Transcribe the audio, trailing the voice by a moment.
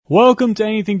Welcome to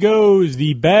Anything Goes,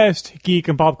 the best geek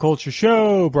and pop culture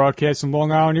show, broadcast from Long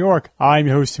Island, New York. I'm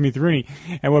your host, Timothy Rooney,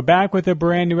 and we're back with a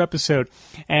brand new episode.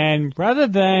 And rather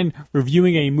than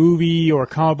reviewing a movie or a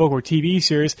comic book or TV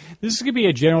series, this is going to be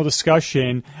a general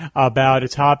discussion about a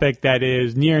topic that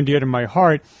is near and dear to my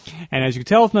heart. And as you can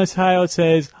tell from the title, it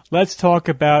says, let's talk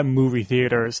about movie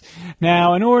theaters.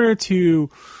 Now, in order to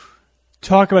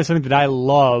talk about something that I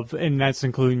love, and that's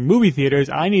including movie theaters,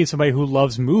 I need somebody who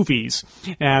loves movies.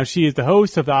 Now, she is the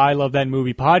host of the I Love That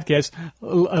Movie podcast.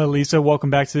 Lisa,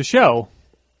 welcome back to the show.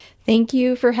 Thank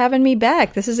you for having me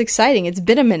back. This is exciting. It's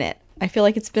been a minute. I feel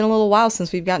like it's been a little while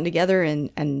since we've gotten together,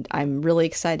 and I'm really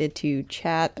excited to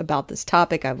chat about this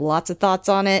topic. I have lots of thoughts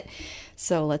on it,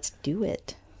 so let's do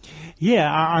it. Yeah,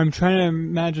 I'm trying to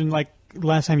imagine, like,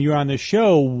 last time you were on this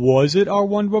show, was it our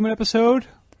Wonder Woman episode?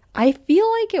 I feel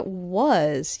like it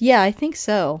was. Yeah, I think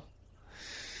so.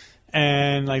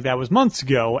 And, like, that was months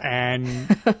ago, and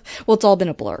well, it's all been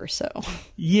a blur, so.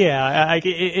 Yeah,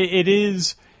 it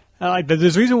is.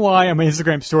 There's a reason why on my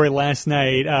Instagram story last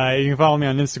night, you can follow me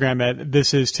on Instagram at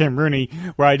This Is Tim Rooney,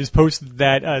 where I just posted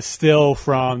that still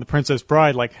from The Princess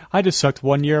Bride, like, I just sucked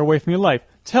 1 year away from your life.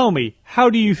 Tell me, how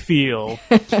do you feel?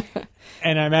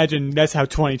 And I imagine that's how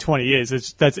 2020 is.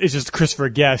 It's just Christopher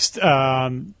Guest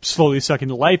slowly sucking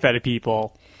the life out of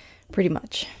people. Pretty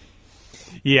much.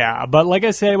 Yeah, but like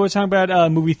I said, we're talking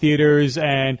about movie theaters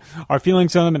and our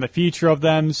feelings on them and the future of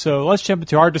them. So let's jump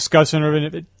into our discussion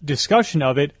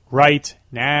of it right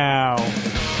now.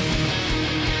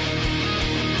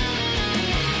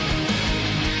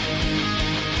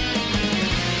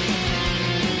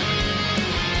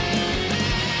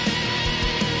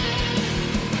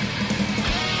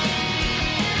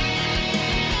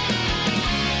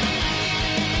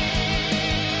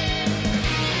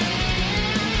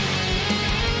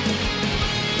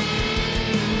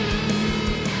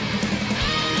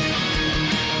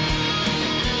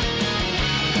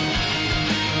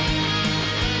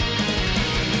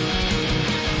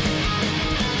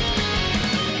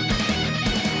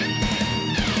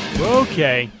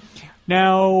 Okay.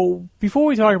 Now, before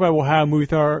we talk about how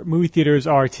movie theaters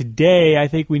are today, I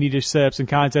think we need to set up some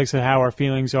context of how our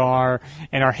feelings are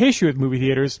and our history with movie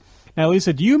theaters. Now,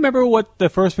 Lisa, do you remember what the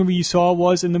first movie you saw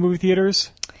was in the movie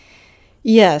theaters?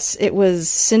 Yes, it was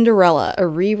Cinderella, a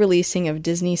re-releasing of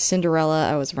Disney's Cinderella.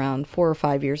 I was around 4 or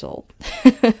 5 years old.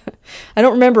 I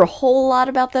don't remember a whole lot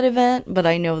about that event, but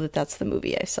I know that that's the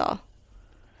movie I saw.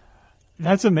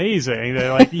 That's amazing.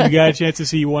 Like, you got a chance to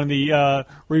see one of the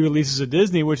re-releases of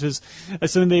Disney, which is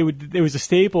something it was a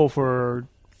staple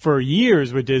for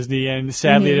years with Disney, and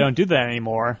sadly they don't do that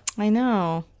anymore. I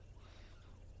know.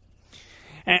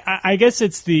 And I guess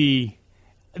it's the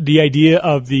idea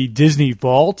of the Disney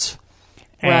Vault,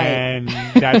 and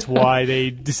that's why they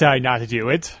decided not to do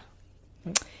it.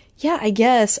 Yeah, I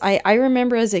guess. I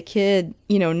remember as a kid,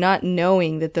 not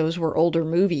knowing that those were older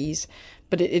movies,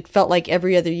 but it felt like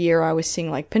every other year I was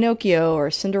seeing like Pinocchio or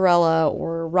Cinderella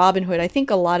or Robin Hood. I think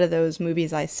a lot of those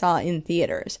movies I saw in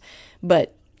theaters,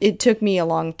 but it took me a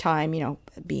long time,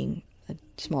 being a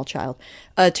small child,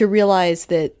 to realize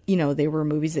that, they were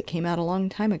movies that came out a long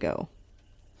time ago.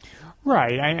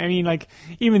 Right. I mean, like,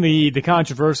 even the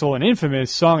controversial and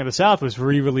infamous Song of the South was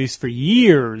re-released for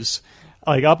years.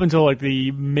 Like, up until, like,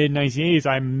 the mid-1980s,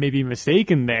 I may be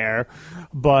mistaken there,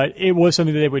 but it was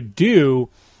something that they would do.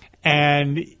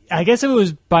 And I guess it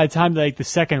was by the time, like, the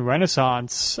second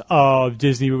renaissance of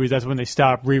Disney movies, that's when they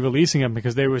stopped re-releasing them,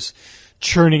 because they was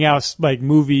churning out, like,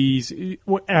 movies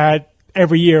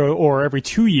every year or every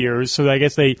 2 years. So I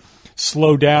guess they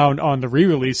slowed down on the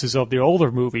re-releases of the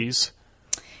older movies.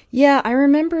 Yeah, I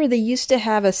remember they used to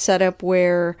have a setup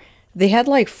where they had,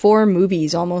 like, 4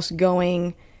 movies almost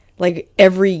going, like,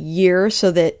 every year, so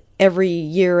that every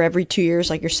year, every 2 years,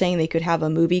 like you're saying, they could have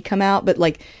a movie come out, but,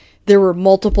 like, there were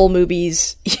multiple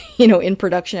movies, in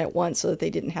production at once, so that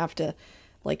they didn't have to,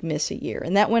 like, miss a year.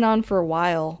 And that went on for a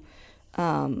while.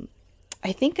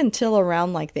 I think until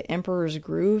around, like, the Emperor's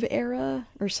Groove era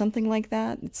or something like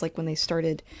that. It's like when they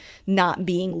started not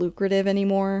being lucrative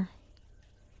anymore.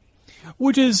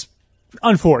 Which is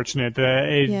unfortunate that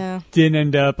it didn't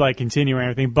end up, like, continuing or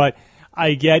anything. But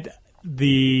I get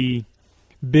the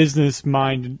business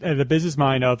mind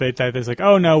of it, that it's like,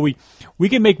 oh no, we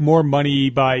can make more money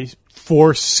by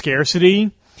forced scarcity,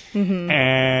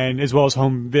 and as well as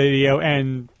home video,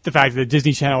 and the fact that the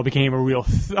Disney Channel became a real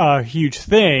huge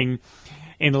thing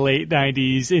in the late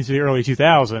 90s into the early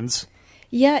 2000s.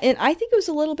 Yeah, and I think it was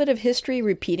a little bit of history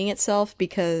repeating itself,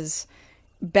 because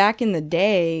back in the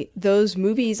day, those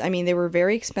movies, I mean, they were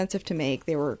very expensive to make,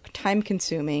 they were time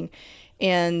consuming,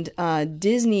 And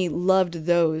Disney loved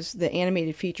those, the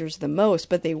animated features, the most,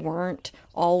 but they weren't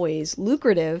always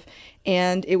lucrative.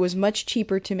 And it was much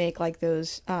cheaper to make like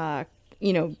those,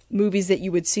 movies that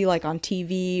you would see like on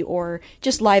TV, or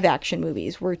just live action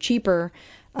movies were cheaper.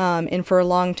 And for a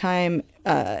long time,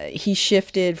 he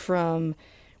shifted from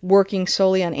working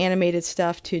solely on animated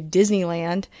stuff to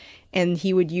Disneyland. And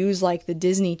he would use like the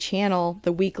Disney Channel,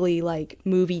 the weekly like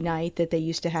movie night that they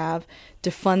used to have,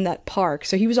 to fund that park.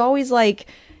 So he was always like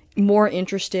more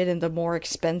interested in the more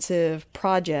expensive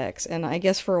projects. And I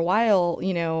guess for a while,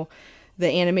 the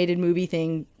animated movie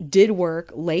thing did work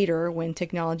later when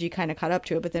technology kind of caught up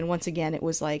to it. But then once again, it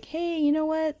was like, hey, you know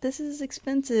what? This is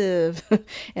expensive.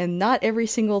 And not every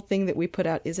single thing that we put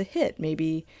out is a hit.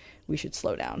 Maybe we should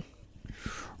slow down.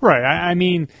 Right. I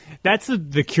mean, that's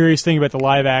the curious thing about the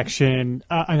live action,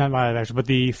 not live action, but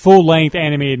the full-length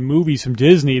animated movies from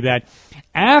Disney, that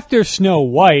after Snow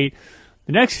White,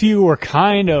 the next few were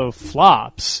kind of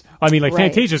flops. I mean, like,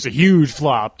 right. Fantasia's a huge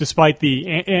flop, despite the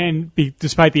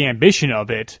ambition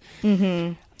of it.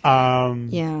 Mm-hmm.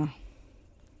 Yeah.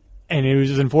 And it was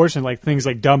just unfortunate, like, things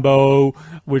like Dumbo,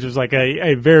 which was like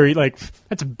a very, like,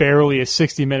 that's barely a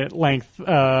 60-minute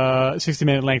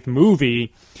length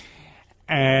movie.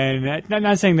 And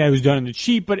not saying that it was done on the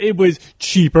cheap, but it was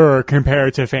cheaper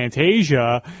compared to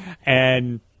Fantasia,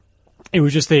 and it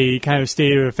was just a kind of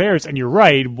state of affairs. And you're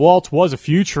right, Walt was a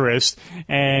futurist,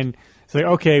 and it's like,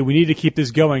 okay, we need to keep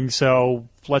this going, so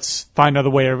let's find another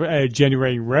way of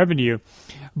generating revenue.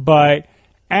 But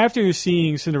after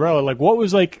seeing Cinderella, like, what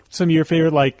was like some of your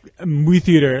favorite like movie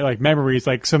theater like memories,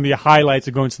 like some of the highlights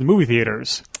of going to the movie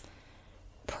theaters?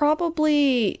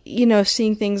 Probably,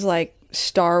 seeing things like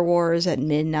Star Wars at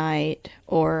midnight,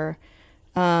 or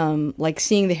like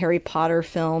seeing the Harry Potter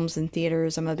films in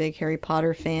theaters. I'm a big Harry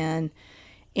Potter fan.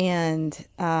 And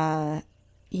I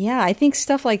think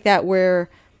stuff like that, where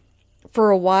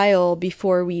for a while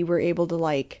before we were able to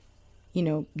like,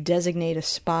 designate a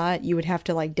spot, you would have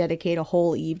to like dedicate a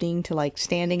whole evening to like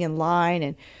standing in line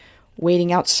and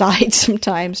waiting outside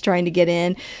sometimes trying to get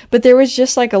in. But there was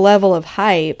just like a level of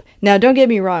hype. Now, don't get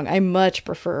me wrong, I much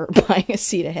prefer buying a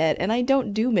seat ahead, and I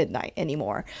don't do midnight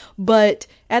anymore. But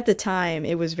at the time,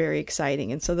 it was very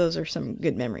exciting, and so those are some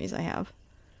good memories I have.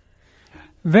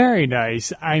 Very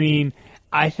nice. I mean,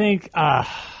 I think I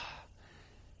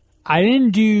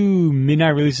didn't do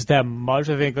midnight releases that much.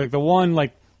 I think like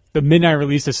the midnight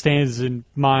release that stands in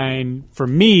mind for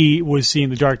me was seeing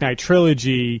the Dark Knight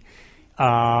trilogy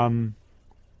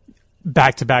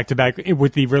back to back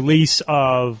with the release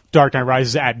of Dark Knight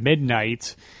Rises at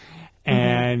midnight,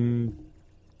 and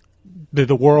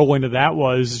the whirlwind of that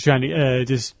was trying to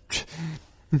just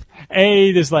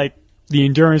like the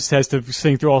endurance test of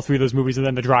sitting through all three of those movies and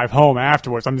then the drive home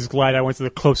afterwards. I'm just glad I went to the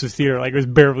closest theater. Like, it was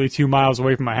barely 2 miles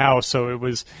away from my house, so it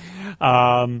was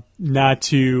not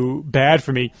too bad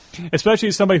for me. Especially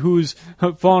as somebody who's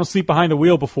fallen asleep behind the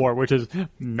wheel before, which is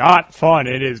not fun.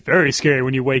 It is very scary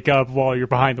when you wake up while you're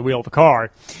behind the wheel of a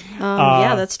car.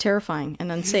 Yeah, that's terrifying and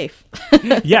unsafe.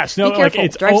 Yes, no, be careful.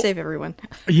 Like, Drive safe, everyone.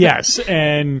 Yes,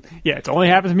 and yeah, it's only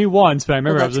happened to me once, but I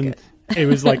remember it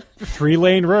was like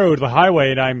 3-lane road, the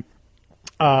highway, and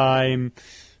I'm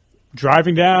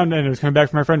driving down, and I was coming back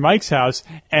from my friend Mike's house,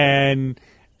 and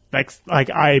like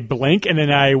I blink, and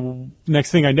then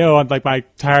next thing I know, I'm like, my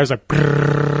tires like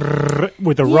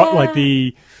with the like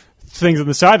the things on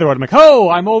the side of the road. I'm like,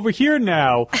 oh, I'm over here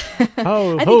now.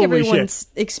 Oh, I think everyone's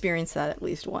experienced that at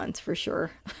least once, for sure.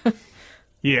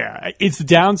 Yeah, it's the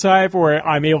downside where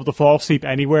I'm able to fall asleep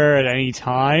anywhere at any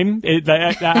time.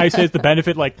 I say it's the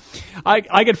benefit. Like,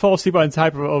 I could fall asleep on the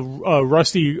type of a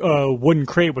rusty wooden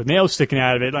crate with nails sticking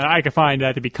out of it, and I can find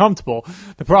that to be comfortable.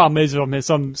 The problem is, if I'm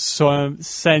in some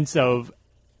sense of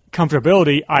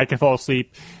comfortability, I can fall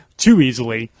asleep too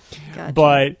easily.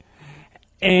 Gotcha.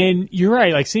 And you're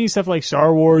right, like seeing stuff like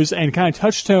Star Wars and kind of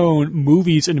touchstone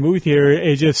movies in the movie theater,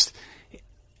 it just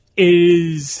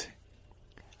is.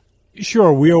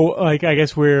 Sure, I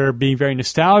guess we're being very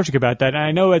nostalgic about that. And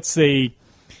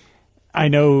I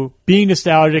know being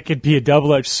nostalgic can be a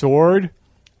double-edged sword,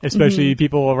 especially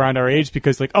people around our age,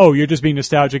 because like, oh, you're just being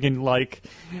nostalgic and like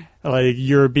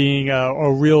you're being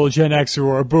a real Gen Xer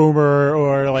or a boomer,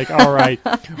 or like, all right,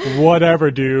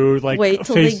 whatever, dude. Like, wait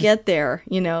till they get there.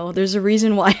 There's a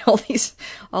reason why all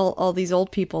these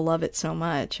old people love it so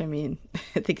much. I mean,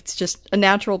 I think it's just a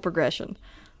natural progression.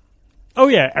 Oh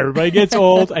yeah, everybody gets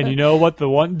old, and you know what?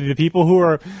 The people who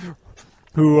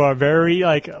are very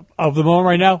like of the moment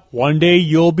right now, one day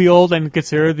you'll be old and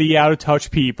consider the out of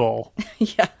touch people.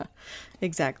 Yeah,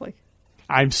 exactly.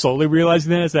 I'm slowly realizing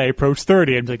that as I approach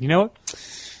 30. I'm like, you know what?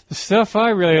 The stuff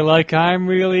I really like, I'm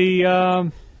really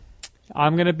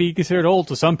I'm going to be considered old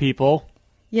to some people.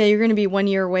 Yeah, you're going to be 1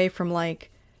 year away from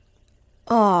like,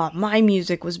 oh, my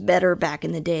music was better back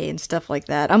in the day and stuff like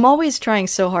that. I'm always trying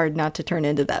so hard not to turn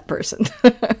into that person.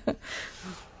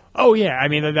 Oh, yeah. I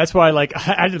mean, that's why, like,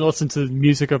 I didn't listen to the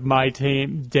music of my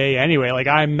day anyway. Like,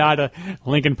 I'm not a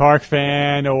Linkin Park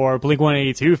fan or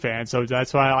Blink-182 fan, so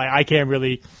that's why I can't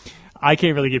really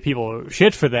give people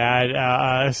shit for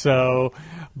that.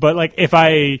 But, like,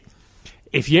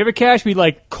 if you ever catch me,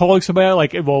 like, calling somebody out,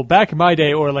 like, well, back in my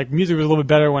day, or, like, music was a little bit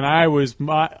better when I was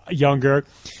younger,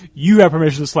 you have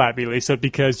permission to slap me, Lisa,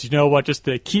 because you know what? Just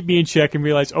to keep me in check and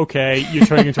realize, okay, you're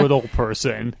turning into an old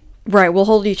person. Right, we'll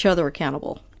hold each other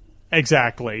accountable.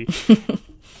 Exactly.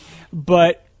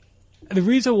 But the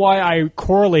reason why I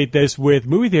correlate this with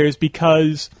movie theaters is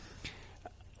because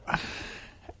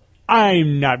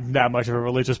I'm not that much of a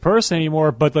religious person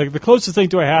anymore, but like the closest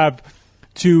thing I have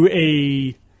to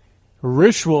a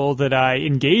ritual that I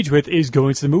engage with is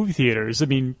going to the movie theaters. I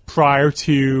mean, prior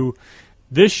to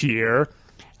this year,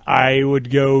 I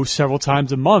would go several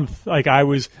times a month. Like, I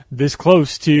was this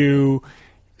close to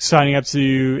signing up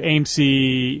to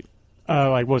AMC.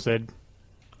 Like, was it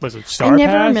Star I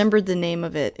never Pass? remembered the name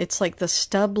of it. It's like the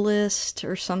Stub List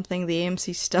or something, the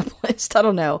AMC Stub List. I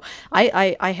don't know.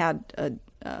 I had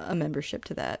a membership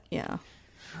to that, yeah.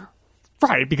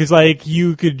 Right, because, like,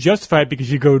 you could justify it because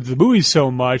you go to the movies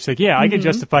so much. Like, yeah, I can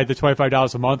justify the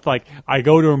 $25 a month. Like, I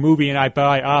go to a movie and I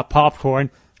buy popcorn.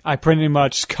 I pretty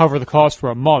much cover the cost for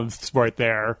a month right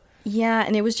there. Yeah,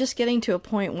 and it was just getting to a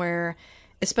point where,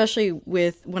 especially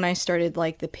with when I started,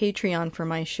 like, the Patreon for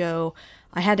my show,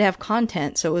 I had to have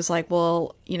content. So it was like,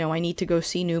 well, you know, I need to go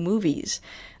see new movies.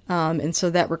 And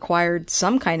so that required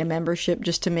some kind of membership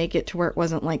just to make it to where it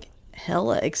wasn't, like,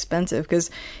 hella expensive. Because,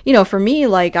 you know, for me,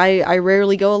 like, I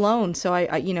rarely go alone. So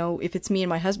I, you know, if it's me and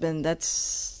my husband,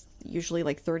 that's usually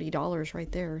like $30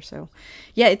 right there. So,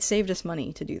 yeah, it saved us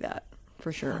money to do that,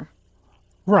 for sure.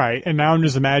 Right, and now I'm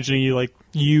just imagining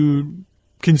you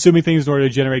consuming things in order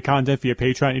to generate content via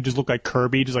Patreon. You just look like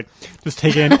Kirby, just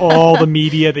take in all the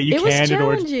media that you can. It was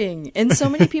challenging, and so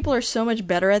many people are so much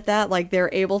better at that. Like, they're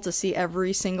able to see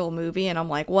every single movie, and I'm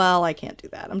like, well, I can't do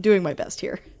that. I'm doing my best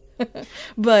here.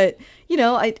 But, you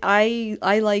know, I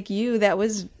like you, that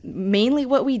was mainly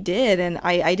what we did, and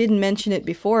I didn't mention it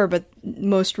before, but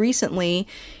most recently,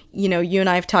 you know, you and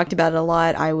I have talked about it a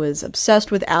lot. I was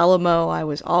obsessed with Alamo. I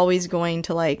was always going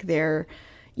to, like, their,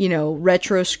 you know,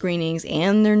 retro screenings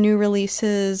and their new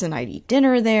releases, and I'd eat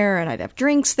dinner there, and I'd have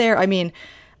drinks there. I mean,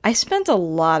 I spent a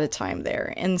lot of time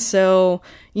there. And so,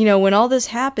 you know, when all this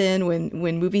happened,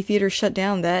 when movie theaters shut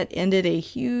down, that ended a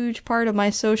huge part of my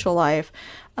social life,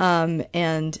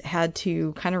 and had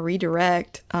to kind of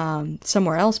redirect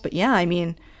somewhere else. But yeah, I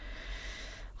mean,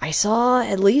 I saw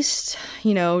at least,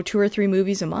 you know, 2 or 3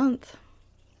 movies a month.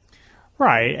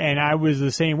 Right, and I was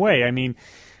the same way. I mean,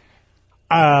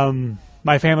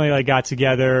 my family, like, got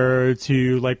together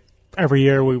to, like, every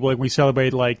year we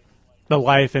celebrate, like, the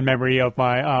life and memory of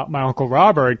my Uncle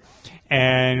Robert,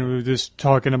 and we were just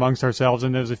talking amongst ourselves,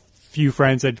 and there was a few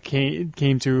friends that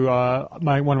came to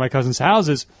one of my cousin's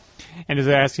houses, and was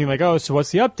asking, like, oh, so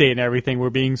what's the update and everything? We're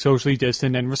being socially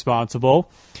distant and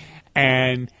responsible,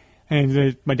 and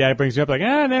my dad brings me up, like,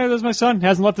 there's my son. He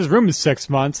hasn't left his room in 6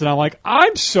 months. And I'm like,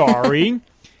 I'm sorry.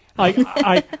 like,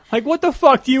 what the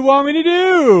fuck do you want me to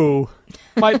do?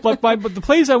 The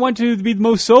place I went to be the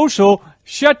most social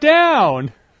shut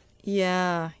down.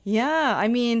 Yeah. I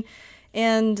mean,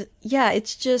 and yeah,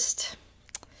 it's just,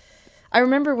 I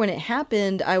remember when it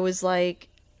happened, I was like,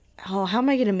 oh, how am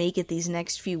I going to make it these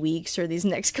next few weeks or these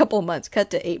next couple months?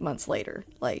 Cut to 8 months later.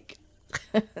 Like,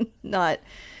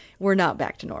 we're not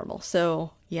back to normal.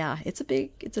 So yeah, it's a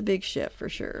big shift for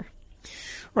sure.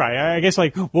 Right. I guess,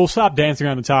 like, we'll stop dancing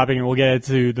around the topic and we'll get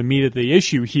to the meat of the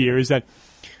issue here, is that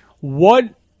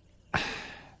what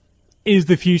is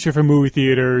the future for movie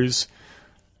theaters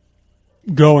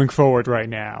going forward right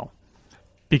now?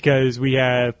 Because we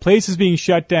have places being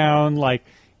shut down, like,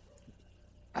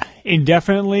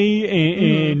 indefinitely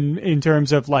in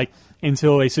terms of, like,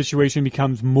 until a situation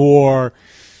becomes more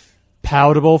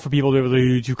palatable for people to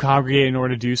be able to congregate in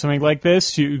order to do something like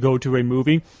this, to go to a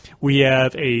movie. We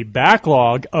have a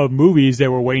backlog of movies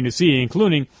that we're waiting to see,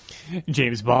 including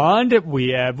James Bond. We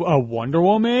have Wonder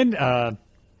Woman,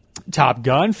 Top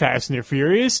Gun, Fast and the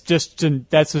Furious.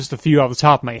 That's just a few off the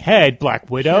top of my head. Black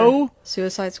Widow. Sure.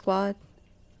 Suicide Squad.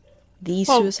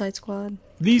 Suicide Squad.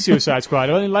 The Suicide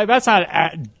Squad. I mean, like, that's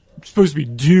not supposed to be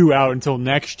due out until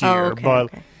next year. Oh,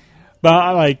 okay.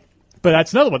 But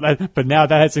that's another one. But now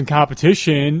that's in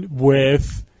competition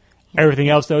with everything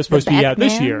else that was supposed to be out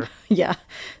this year. Yeah.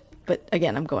 But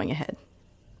again, I'm going ahead.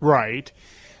 Right.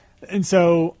 And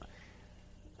so,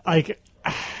 like,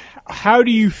 how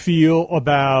do you feel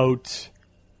about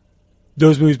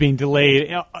those movies being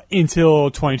delayed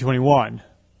until 2021?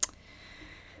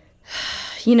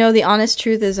 You know, the honest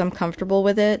truth is I'm comfortable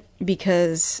with it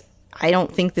because I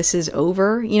don't think this is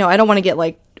over. You know, I don't want to get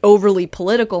like overly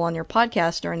political on your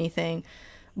podcast or anything,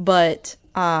 but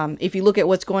if you look at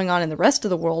what's going on in the rest of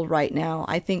the world right now,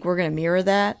 I think we're going to mirror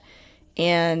that.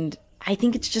 And I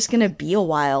think it's just going to be a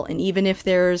while. And even if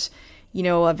there's, you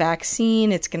know, a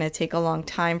vaccine, it's going to take a long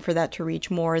time for that to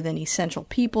reach more than essential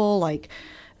people like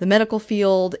the medical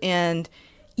field. And,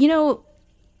 you know,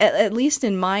 at least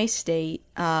in my state,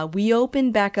 we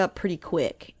opened back up pretty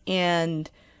quick. And,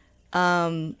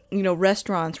 you know,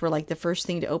 restaurants were like the first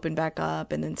thing to open back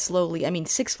up. And then slowly, I mean,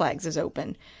 Six Flags is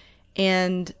open.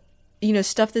 And, you know,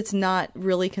 stuff that's not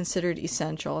really considered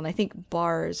essential. And I think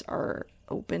bars are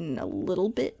open a little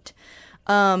bit.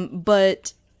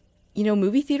 But, you know,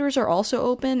 movie theaters are also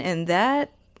open. And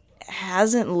that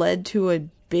hasn't led to a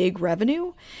big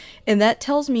revenue. And that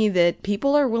tells me that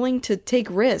people are willing to take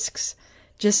risks.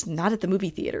 Just not at the movie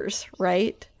theaters,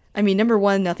 right? I mean, number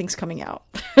one, nothing's coming out.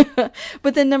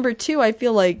 But then number two, I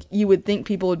feel like you would think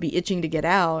people would be itching to get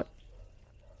out,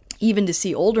 even to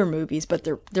see older movies, but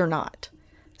they're not.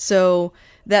 So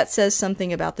that says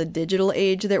something about the digital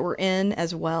age that we're in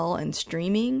as well, and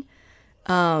streaming,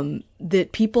 that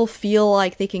people feel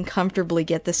like they can comfortably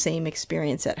get the same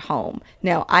experience at home.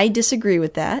 Now, I disagree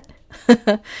with that.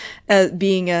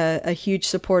 Being a huge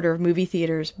supporter of movie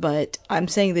theaters, but I'm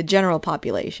saying the general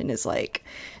population is like,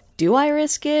 do I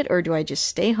risk it or do I just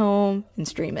stay home and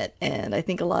stream it? And I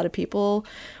think a lot of people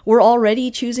were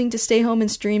already choosing to stay home and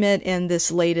stream it, and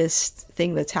this latest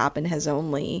thing that's happened has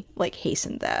only like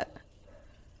hastened that.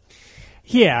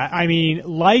 Yeah, I mean,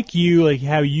 like you, like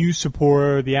how you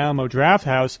support the Alamo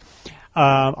Drafthouse,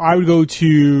 I would go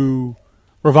to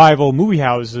Revival movie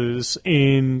houses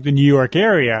in the New York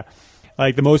area.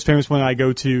 Like the most famous one I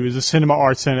go to is the Cinema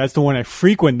Arts Center. That's the one I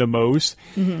frequent the most.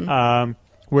 Mm-hmm.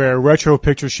 Where Retro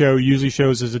Picture Show usually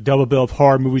shows as a double bill of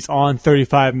horror movies on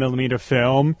 35 millimeter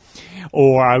film.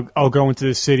 Or I'll go into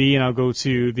the city and I'll go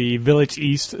to the Village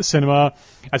East Cinema.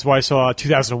 That's why I saw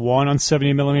 2001 on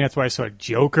 70 millimeter. That's why I saw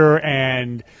Joker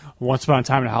and Once Upon a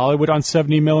Time in Hollywood on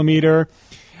 70 millimeter.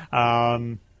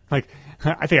 Like,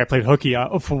 I think I played hooky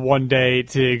for one day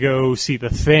to go see The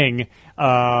Thing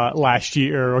last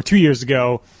year or 2 years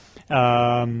ago I've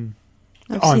on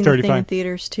seen 35. The Thing in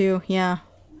theaters too. Yeah.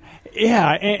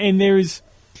 Yeah, and there's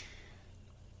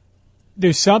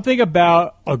something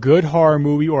about a good horror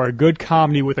movie or a good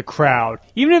comedy with a crowd.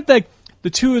 Even if like the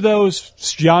two of those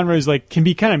genres like can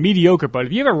be kind of mediocre, but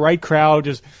if you have a right crowd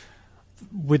just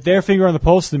with their finger on the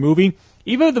pulse of the movie,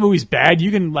 even if the movie's bad,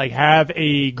 you can like have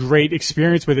a great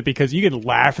experience with it because you can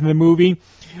laugh in the movie,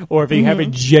 or if you have a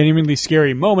genuinely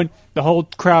scary moment, the whole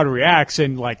crowd reacts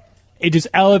and like it just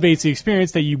elevates the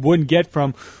experience that you wouldn't get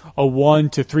from a 1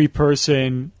 to 3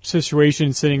 person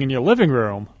situation sitting in your living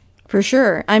room. For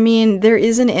sure. I mean, there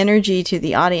is an energy to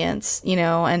the audience, you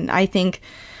know, and I think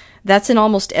that's in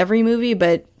almost every movie,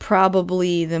 but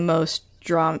probably the most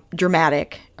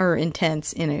dramatic or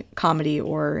intense in a comedy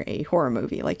or a horror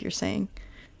movie, like you're saying.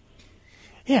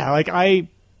 Yeah, like I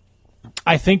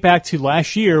think back to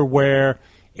last year where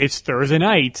it's Thursday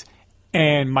night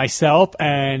and myself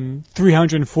and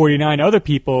 349 other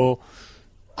people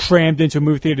crammed into a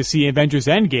movie theater to see Avengers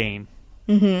Endgame.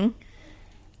 Mm-hmm.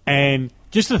 And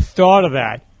just the thought of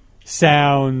that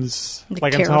sounds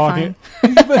like terrifying.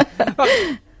 I'm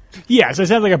talking... Yes, I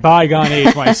sound like a bygone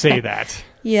age when I say that.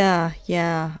 Yeah.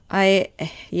 I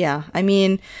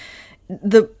mean,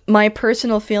 my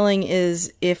personal feeling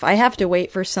is if I have to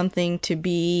wait for something to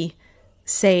be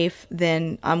safe,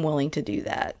 then I'm willing to do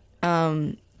that.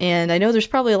 And I know there's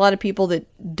probably a lot of people that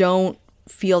don't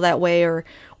feel that way or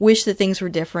wish that things were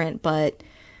different, but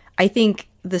I think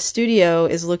the studio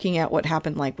is looking at what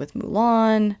happened like with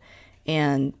Mulan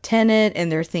and Tenet,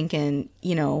 and they're thinking,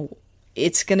 you know,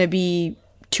 it's going to be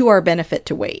to our benefit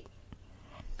to wait.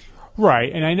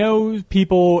 Right, and I know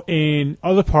people in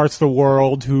other parts of the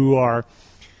world who are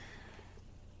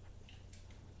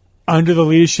under the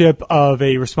leadership of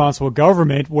a responsible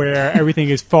government where everything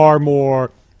is far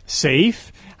more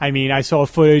safe. I mean, I saw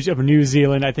footage of New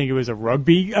Zealand, I think it was a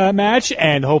rugby match,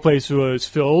 and the whole place was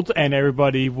filled, and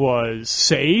everybody was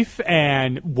safe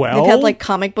and well. They've had, like,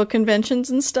 comic book conventions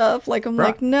and stuff. Like, I'm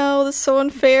like, no, that's so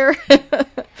unfair.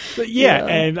 Yeah,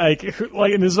 and,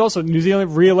 and there's also, New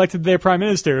Zealand re-elected their prime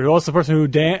minister, who also the person who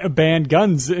banned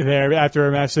guns there after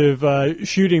a massive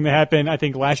shooting that happened, I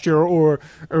think, last year or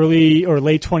early or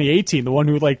late 2018, the one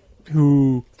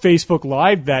who Facebook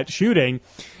Lived that shooting.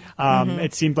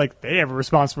 It seemed like they have a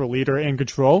responsible leader in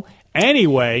control.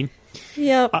 Anyway,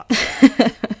 Yep.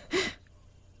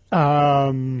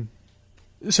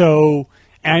 so,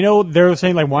 and I know they're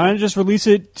saying, like, why not just release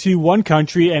it to one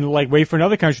country and, like, wait for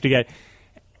another country to get it?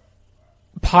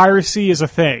 Piracy is a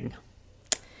thing.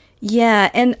 Yeah,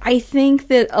 and I think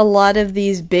that a lot of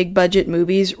these big budget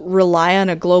movies rely on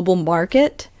a global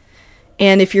market.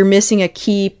 And if you're missing a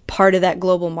key part of that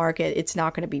global market, it's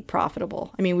not going to be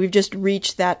profitable. I mean, we've just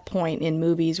reached that point in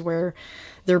movies where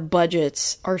their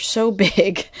budgets are so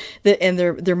big that, and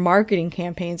their marketing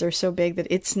campaigns are so big that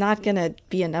it's not going to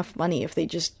be enough money if they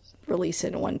just release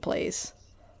it in one place.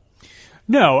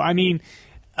 No, I mean,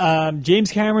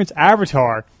 James Cameron's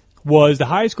Avatar was the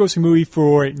highest grossing movie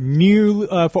for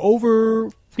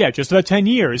just about 10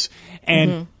 years.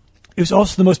 And it was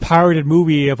also the most pirated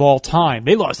movie of all time.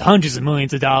 They lost hundreds of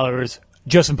millions of dollars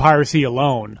just in piracy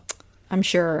alone. I'm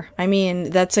sure. I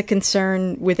mean, that's a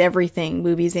concern with everything,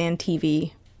 movies and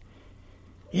TV.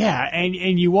 Yeah,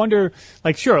 and you wonder,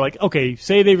 like, sure, like, okay,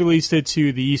 say they released it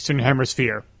to the Eastern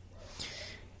Hemisphere.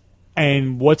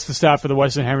 And what's the stop for the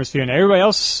Western Hemisphere and everybody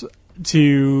else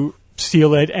to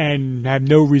steal it and have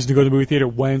no reason to go to the movie theater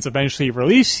when it's eventually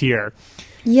released here?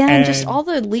 Yeah, and just all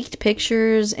the leaked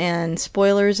pictures and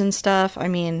spoilers and stuff. I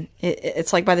mean,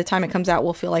 it's like by the time it comes out,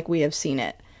 we'll feel like we have seen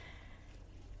it.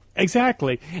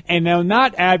 Exactly. And now,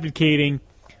 not advocating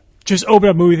just open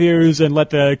up movie theaters and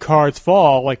let the cards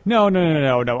fall. Like, no.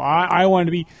 I want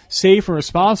to be safe and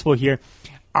responsible here.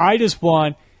 I just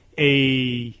want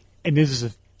and this is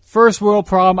a first world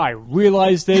problem, I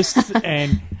realize this,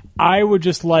 and I would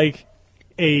just like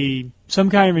some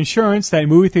kind of insurance that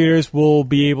movie theaters will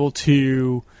be able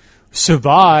to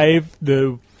survive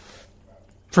the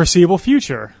foreseeable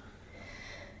future.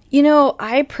 You know,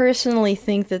 I personally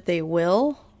think that they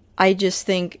will. I just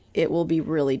think it will be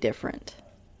really different.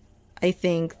 I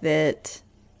think that...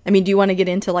 I mean, do you want to get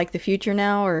into, like, the future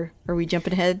now, or are we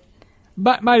jumping ahead?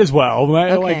 Might as well.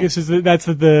 Okay. Like,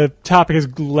 the topic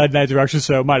has led in that direction,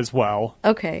 so might as well.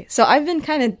 Okay. So I've been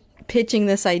kind of pitching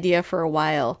this idea for a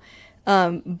while.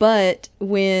 But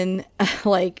when,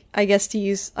 like, I guess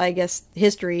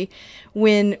history,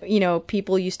 when,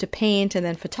 people used to paint and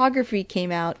then photography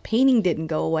came out, painting didn't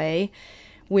go away.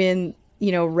 When,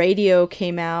 radio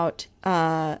came out,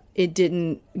 it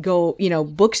didn't go,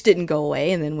 books didn't go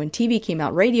away. And then when TV came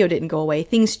out, radio didn't go away.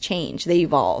 Things change. They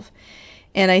evolve.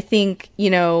 And I think,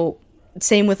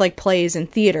 same with like plays and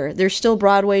theater. There's still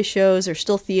Broadway shows, there's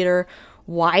still theater.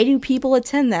 Why do people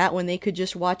attend that when they could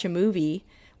just watch a movie?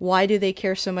 Why do they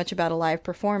care so much about a live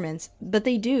performance? But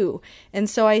they do. And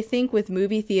so I think with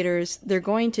movie theaters, they're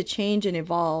going to change and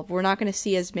evolve. We're not going to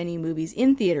see as many movies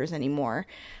in theaters anymore.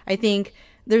 I think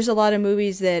there's a lot of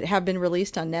movies that have been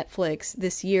released on Netflix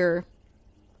this year.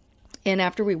 And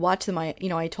after we watched them, I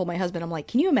told my husband, I'm like,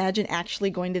 can you imagine actually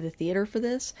going to the theater for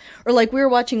this? Or like we were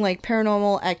watching like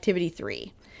Paranormal Activity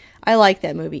 3. I like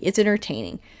that movie. It's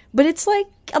entertaining. But it's like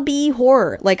a B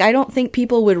horror. Like I don't think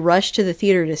people would rush to the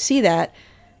theater to see that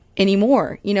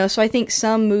anymore. So I think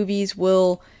some movies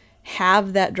will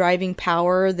have that driving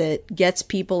power that gets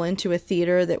people into a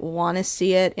theater that want to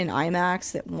see it in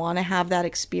IMAX, that want to have that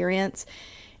experience.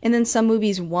 And then some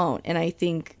movies won't. And I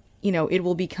think, it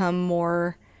will become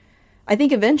more... I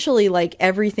think eventually, like,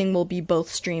 everything will be both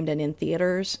streamed and in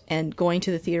theaters, and going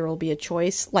to the theater will be a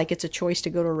choice, like it's a choice to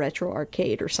go to a retro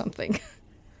arcade or something.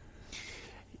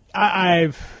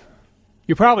 You're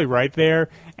probably right there,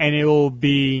 and it will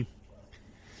be,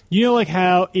 like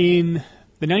how in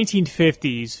the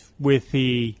 1950s, with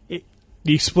the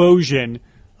explosion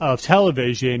of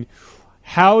television,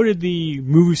 how did the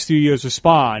movie studios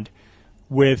respond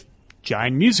with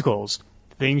giant musicals?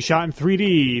 Things shot in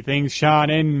 3D, things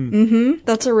shot in... Mm-hmm.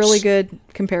 That's a really good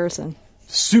comparison.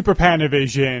 Super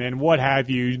Panavision and what have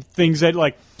you. Things that,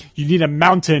 like, you need a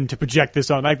mountain to project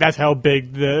this on. Like, that's how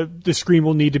big the screen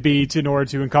will need to be in order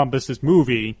to encompass this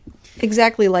movie.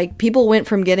 Exactly. Like, people went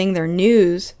from getting their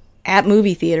news at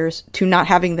movie theaters to not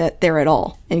having that there at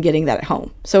all and getting that at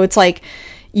home. So it's like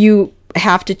you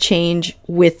have to change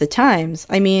with the times.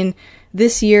 I mean...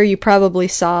 This year, you probably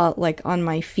saw, like, on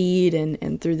my feed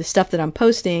and through the stuff that I'm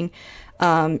posting,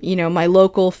 my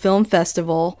local film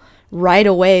festival right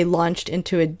away launched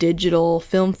into a digital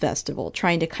film festival,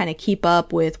 trying to kind of keep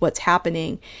up with what's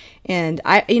happening. And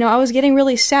I was getting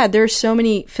really sad. There are so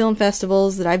many film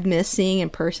festivals that I've missed seeing in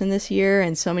person this year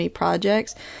and so many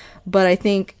projects. But I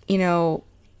think,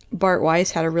 Bart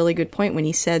Weiss had a really good point when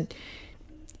he said,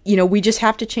 we just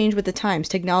have to change with the times.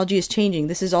 Technology is changing.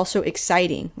 This is also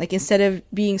exciting. Like, instead of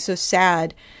being so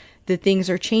sad that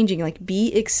things are changing, like,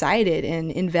 be excited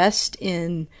and invest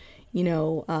in,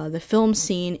 the film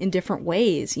scene in different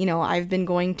ways. I've been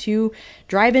going to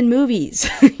drive-in movies,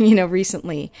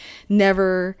 recently.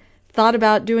 Never thought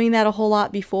about doing that a whole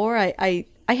lot before. I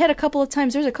had a couple of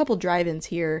times, there's a couple drive-ins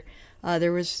here.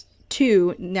 There was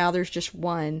 2, now there's just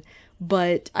 1.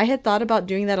 But I had thought about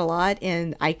doing that a lot,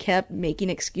 and I kept making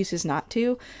excuses not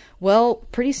to. Well,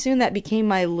 pretty soon that became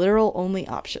my literal only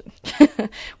option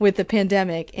with the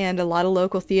pandemic. And a lot of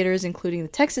local theaters, including the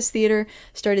Texas Theater,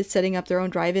 started setting up their own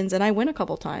drive-ins, and I went a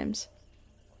couple times.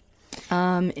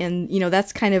 And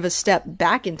that's kind of a step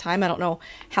back in time. I don't know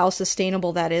how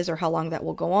sustainable that is or how long that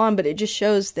will go on, but it just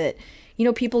shows that,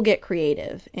 people get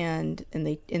creative and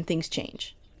things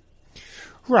change.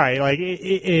 Right. Like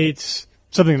it's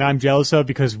something that I'm jealous of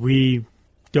because we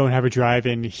don't have a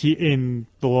drive-in in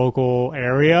the local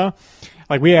area.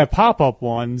 Like we have pop-up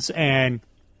ones, and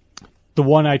the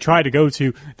one I tried to go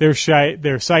to, their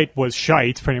site was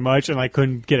shite pretty much, and I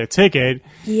couldn't get a ticket.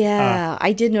 Yeah,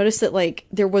 I did notice that like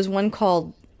there was one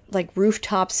called like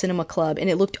Rooftop Cinema Club, and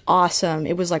it looked awesome.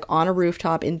 It was like on a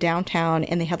rooftop in downtown,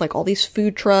 and they had like all these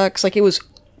food trucks. Like it was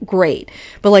great,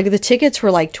 but like the tickets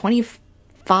were like $25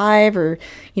 or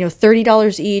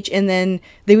 $30 each, and then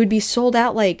they would be sold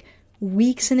out like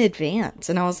weeks in advance.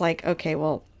 And I was like, okay,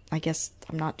 well, I guess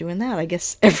I'm not doing that. I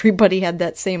guess everybody had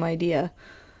that same idea.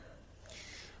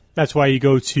 That's why you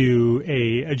go to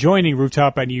a adjoining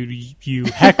rooftop and you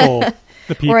heckle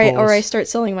the people. Or I start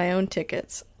selling my own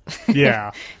tickets.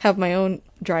 Yeah. Have my own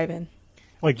drive-in.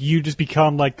 Like you just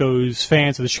become like those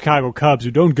fans of the Chicago Cubs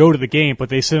who don't go to the game, but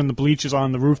they sit on the bleachers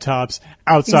on the rooftops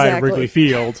outside of Wrigley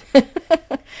Field.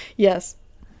 Yes.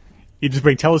 You just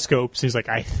bring telescopes. And he's like,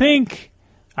 I think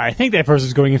that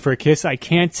person's going in for a kiss. I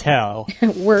can't tell.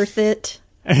 Worth it.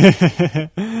 Yeah,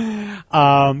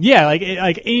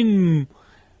 like in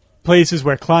places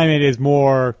where climate is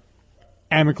more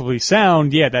amicably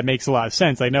sound, yeah, that makes a lot of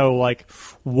sense. I know, like,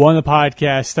 one of the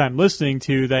podcasts I'm listening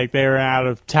to, like, they're out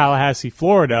of Tallahassee,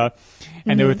 Florida,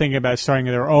 and they were thinking about starting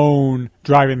their own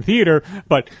drive-in theater,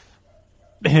 but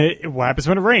what happens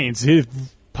when it rains?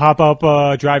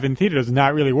 Pop-up drive-in theater does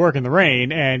not really work in the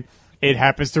rain, and it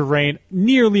happens to rain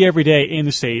nearly every day in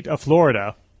the state of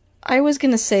Florida. I was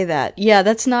going to say that. Yeah,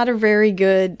 that's not a very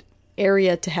good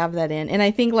area to have that in. And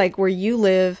I think, like, where you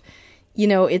live,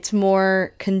 it's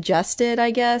more congested,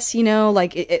 I guess,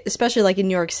 like, especially, like, in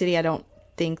New York City, I don't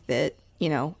think that,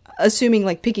 assuming,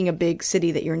 like, picking a big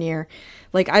city that you're near,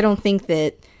 like, I don't think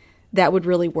that would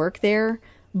really work there.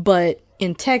 But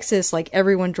in Texas, like,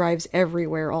 everyone drives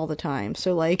everywhere all the time.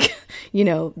 So, like,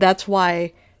 that's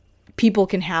why people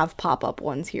can have pop-up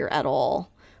ones here at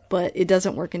all. But it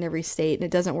doesn't work in every state, and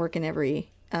it doesn't work in every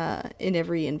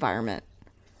environment.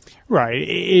 Right.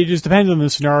 It just depends on the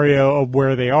scenario of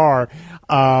where they are.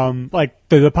 Like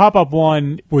the pop-up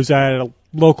one was at a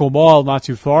local mall not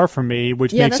too far from me,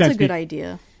 which makes sense. Yeah, that's a good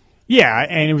idea. Yeah,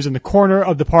 and it was in the corner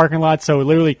of the parking lot, so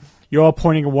literally you're all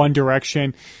pointing in one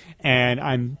direction, and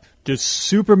I'm just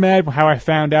super mad how I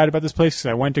found out about this place because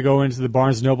I went to go into the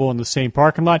Barnes & Noble in the same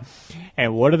parking lot,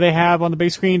 and what do they have on the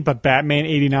big screen but Batman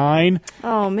 89?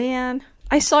 Oh, man.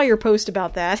 I saw your post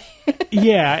about that.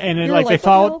 Yeah, and then like they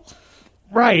followed...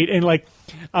 Right, and like,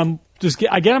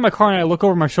 I get in my car and I look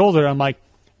over my shoulder and I'm like,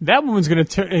 that woman's going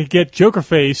to get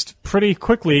Joker-faced pretty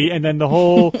quickly, and then the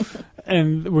whole...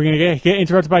 and we're going to get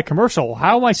interrupted by a commercial.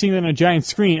 How am I seeing that on a giant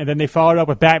screen? And then they followed up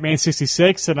with Batman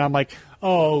 66, and I'm like,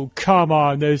 oh, come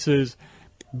on, this is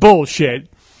bullshit.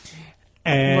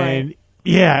 And, right.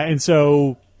 Yeah, and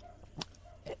so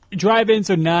drive-ins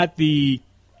are not the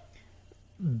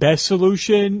best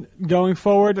solution going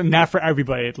forward, and not for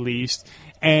everybody at least.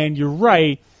 And you're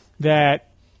right that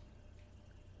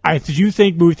I do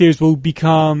think movie theaters will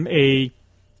become a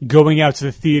going out to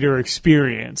the theater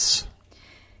experience.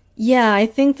 Yeah, I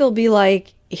think they'll be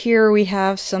like, here we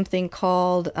have something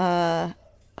called,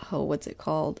 what's it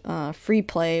called? Free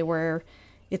Play, where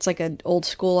it's like an old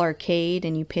school arcade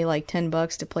and you pay like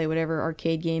 $10 to play whatever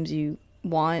arcade games you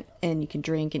want, and you can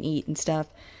drink and eat and stuff.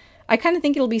 I kind of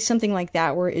think it'll be something like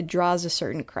that, where it draws a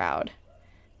certain crowd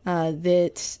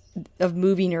of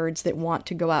movie nerds that want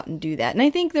to go out and do that. And I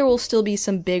think there will still be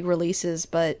some big releases,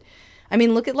 but I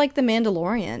mean, look at like The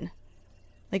Mandalorian.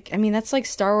 Like, I mean, that's like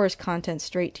Star Wars content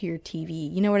straight to your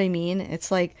TV. You know what I mean?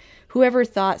 It's like, whoever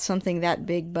thought something that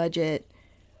big budget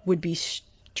would be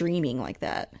streaming like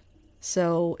that?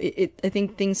 So I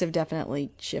think things have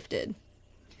definitely shifted.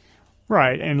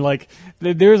 Right, and like,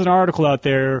 there's an article out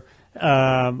there,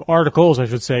 articles I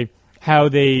should say, how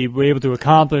they were able to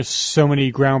accomplish so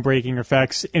many groundbreaking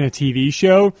effects in a TV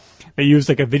show. They used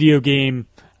like a video game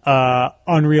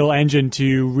Unreal Engine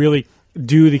to really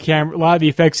do a lot of the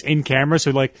effects in camera. So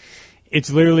like,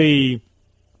 it's literally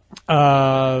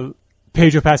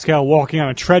Pedro Pascal walking on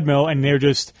a treadmill, and they're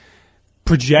just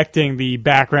projecting the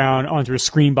background onto a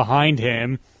screen behind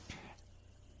him.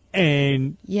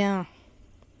 And yeah.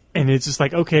 And it's just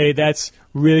like, okay, that's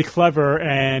really clever,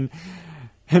 and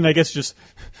I guess just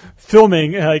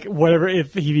filming, like, whatever,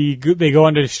 if they go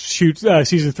on to shoot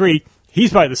season 3,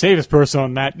 he's probably the safest person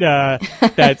on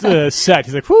that set.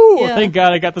 He's like, whew, Yeah. Thank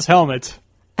God I got this helmet.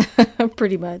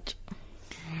 Pretty much.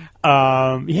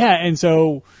 Yeah, and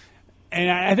so, and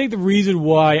I think the reason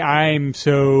why I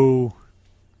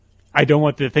don't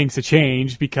want the things to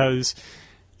change, because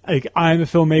like, I'm a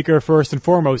filmmaker first and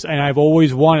foremost, and I've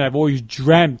always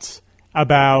dreamt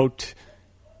about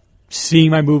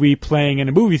seeing my movie playing in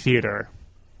a movie theater.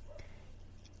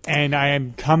 And I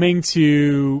am coming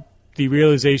to the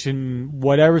realization,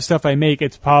 whatever stuff I make,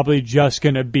 it's probably just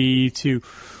going to be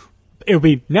it'll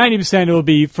be 90% it'll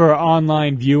be for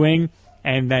online viewing,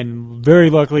 and then very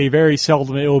luckily, very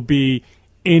seldom it will be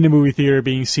in a movie theater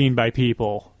being seen by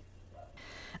people.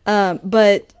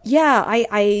 But yeah,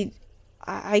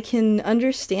 I can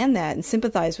understand that and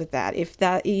sympathize with that. If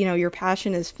that, your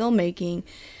passion is filmmaking,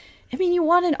 I mean, you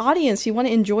want an audience. You want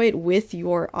to enjoy it with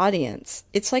your audience.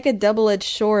 It's like a double-edged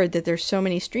sword that there's so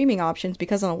many streaming options,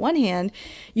 because on the one hand,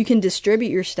 you can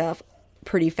distribute your stuff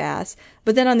pretty fast.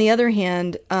 But then on the other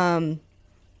hand, I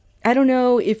don't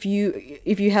know if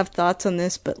you have thoughts on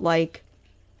this, but like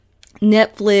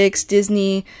Netflix,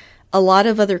 Disney, a lot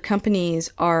of other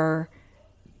companies are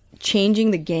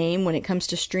changing the game when it comes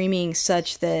to streaming,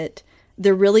 such that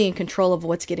they're really in control of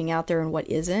what's getting out there and what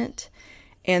isn't.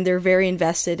 And they're very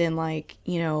invested in, like,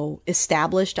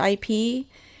 established IP.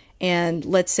 And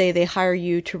let's say they hire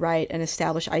you to write an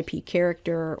established IP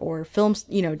character or films,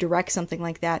 direct something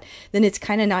like that, then it's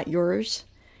kind of not yours.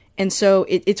 And so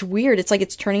it's weird. It's like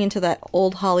it's turning into that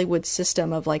old Hollywood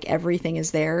system of like everything is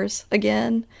theirs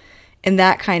again. And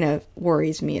that kind of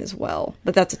worries me as well.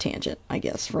 But that's a tangent, I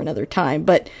guess, for another time.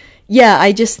 But yeah,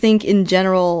 I just think in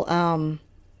general,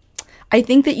 I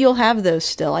think that you'll have those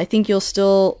still. I think you'll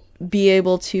still be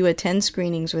able to attend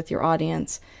screenings with your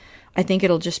audience. I think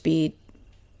it'll just be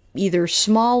either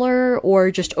smaller or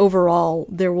just overall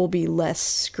there will be less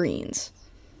screens.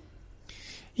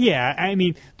 Yeah, I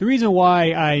mean, the reason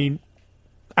why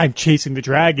I'm chasing the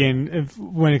dragon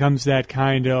when it comes to that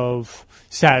kind of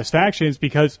satisfaction is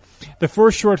because the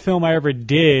first short film I ever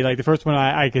did, like the first one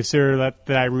I consider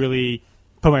that I really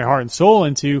put my heart and soul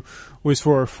into, was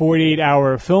for a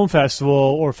 48-hour film festival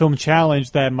or film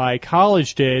challenge that my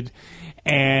college did.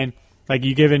 And like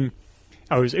you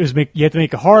have to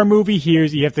make a horror movie.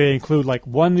 You have to include like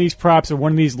one of these props or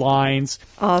one of these lines.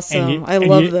 Awesome. I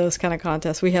love those kind of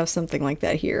contests. We have something like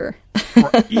that here.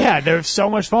 Yeah, they're so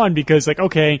much fun because, like,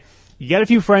 okay, you get a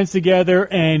few friends together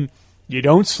and you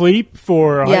don't sleep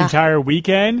for an entire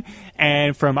weekend,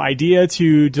 and from idea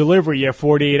to delivery you have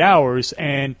 48 hours,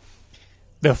 and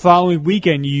the following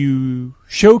weekend you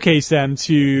showcase them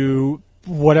to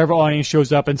whatever audience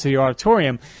shows up into the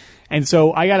auditorium. And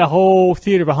so I got a whole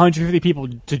theater of 150 people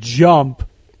to jump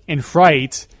in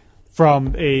fright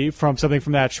from something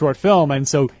from that short film. And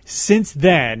so since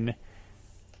then,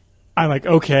 I'm like,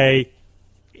 okay,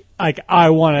 like I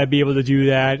want to be able to do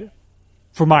that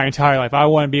for my entire life. I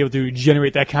want to be able to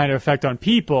generate that kind of effect on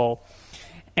people.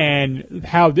 And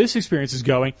how this experience is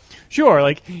going, sure,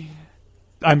 like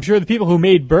I'm sure the people who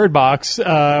made Bird Box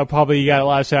probably got a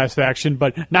lot of satisfaction,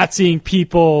 but not seeing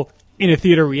people in a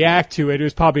theater react to it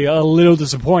was probably a little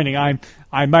disappointing.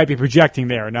 I might be projecting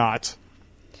there or not.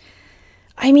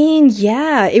 I mean,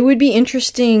 yeah, it would be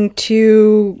interesting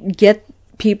to get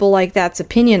people like that's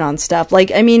opinion on stuff.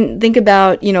 Like, I mean, think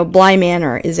about, Bly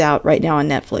Manor is out right now on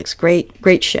Netflix.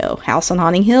 Great show. House on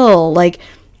Haunting Hill. Like,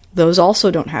 those also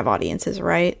don't have audiences,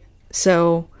 right?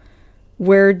 So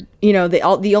where,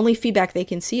 the only feedback they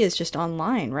can see is just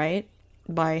online, right?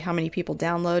 By how many people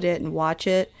download it and watch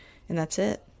it, and that's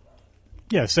it.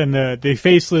 Yes, and the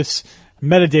faceless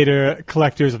metadata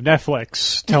collectors of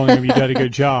Netflix telling them you did a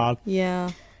good job.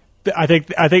 Yeah. I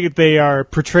think they are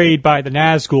portrayed by the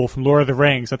Nazgul from Lord of the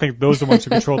Rings. I think those are the ones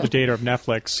who control the data of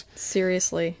Netflix.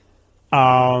 Seriously.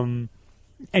 And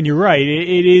you're right.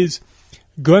 It is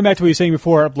going back to what you were saying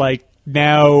before. Like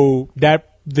now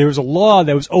that there was a law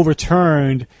that was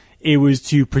overturned, it was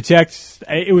to protect.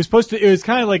 It was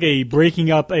kind of like a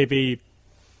breaking up of a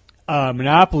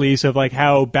monopolies of like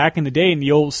how back in the day in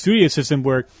the old studio system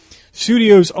where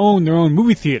studios owned their own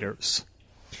movie theaters.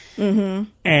 Mm-hmm.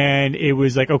 And it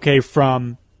was like, okay,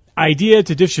 from idea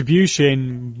to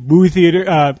distribution,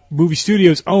 movie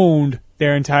studios owned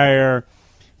their entire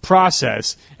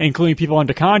process, including people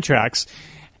under contracts.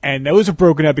 And those were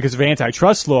broken up because of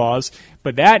antitrust laws,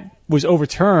 but that was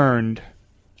overturned,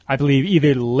 I believe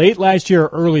either late last year or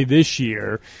early this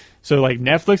year. So like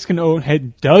Netflix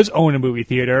does own a movie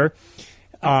theater.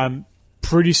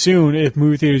 Pretty soon, if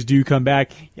movie theaters do come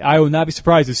back, I will not be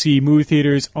surprised to see movie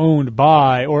theaters owned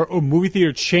by, or movie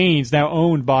theater chains now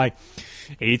owned by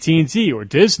AT&T or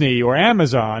Disney or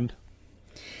Amazon.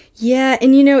 Yeah,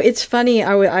 and it's funny.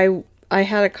 I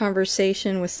had a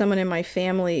conversation with someone in my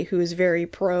family who is very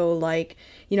pro, like,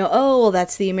 oh, well,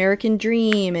 that's the American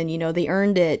dream, and, they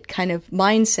earned it kind of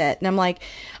mindset. And I'm like,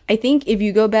 I think if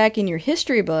you go back in your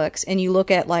history books and you look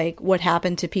at, like, what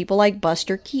happened to people like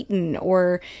Buster Keaton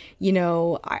or,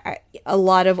 a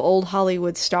lot of old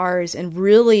Hollywood stars and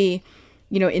really,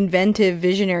 inventive,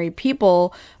 visionary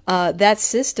people, that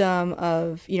system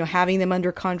of, having them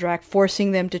under contract,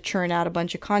 forcing them to churn out a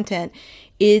bunch of content,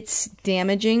 it's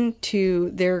damaging to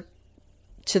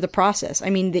the process. I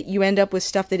mean, that you end up with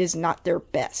stuff that is not their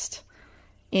best.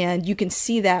 And you can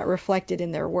see that reflected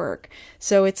in their work.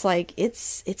 So it's like,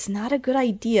 it's not a good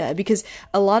idea, because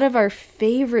a lot of our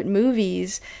favorite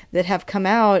movies that have come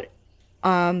out,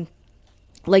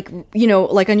 like on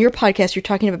your podcast, you're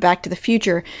talking about Back to the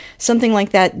Future, something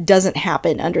like that doesn't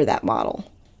happen under that model.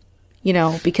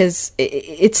 Because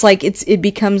it's like it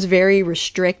becomes very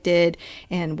restricted,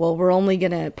 and well, we're only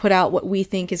going to put out what we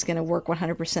think is going to work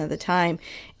 100% of the time.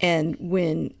 And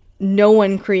when no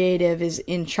one creative is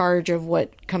in charge of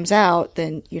what comes out,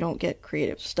 then you don't get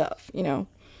creative stuff,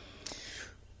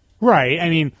 Right. I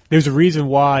mean, there's a reason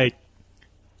why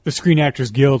the Screen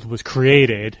Actors Guild was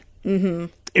created. Mm-hmm.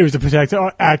 It was to protect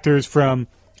actors from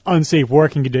unsafe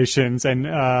working conditions and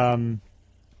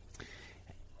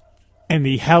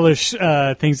the hellish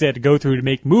things they had to go through to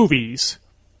make movies.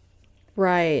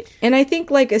 Right. And I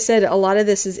think, like I said, a lot of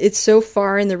this it's so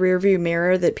far in the rearview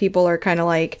mirror that people are kind of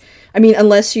like, I mean,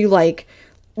 unless you like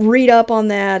read up on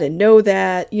that and know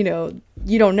that, you don't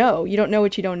know. You don't know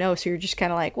what you don't know. So you're just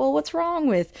kind of like, well, what's wrong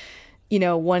with,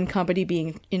 one company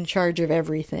being in charge of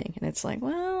everything? And it's like,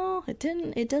 well,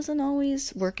 it doesn't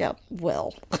always work out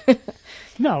well.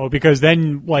 No, because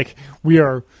then, like, we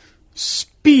are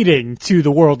speeding to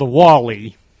the world of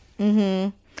WALL-E. Mm-hmm.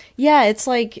 Yeah, it's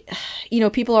like,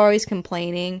 people are always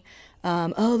complaining,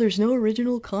 oh, there's no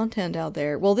original content out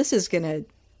there. Well, this is going to,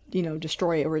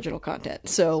 destroy original content.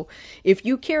 So if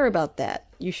you care about that,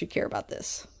 you should care about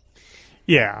this.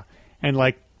 Yeah. And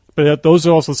but those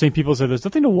are also the same people who say there's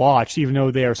nothing to watch, even though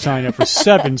they are signed up for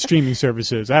 7 streaming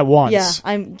services at once. Yeah,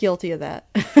 I'm guilty of that.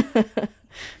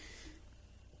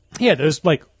 Yeah, there's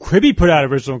Quibi put out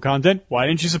original content. Why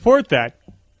didn't you support that?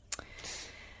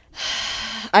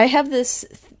 I have this,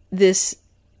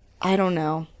 I don't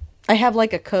know. I have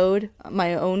a code,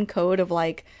 my own code of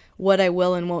what I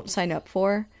will and won't sign up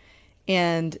for.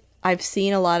 And I've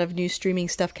seen a lot of new streaming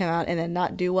stuff come out and then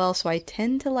not do well. So I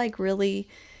tend to really,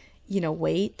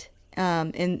 wait.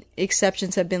 And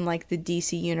exceptions have been the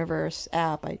DC Universe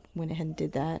app. I went ahead and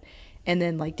did that. And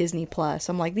then Disney Plus.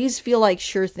 I'm like, these feel like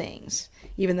sure things,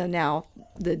 even though now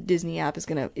the Disney app is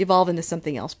going to evolve into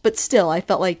something else. But still, I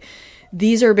felt like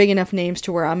these are big enough names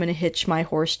to where I'm going to hitch my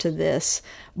horse to this,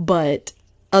 but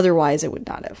otherwise I would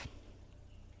not have.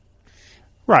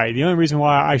 Right. The only reason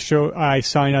why I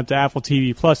signed up to Apple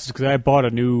TV Plus is because I bought a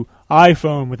new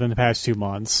iPhone within the past 2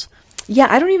 months. Yeah,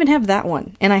 I don't even have that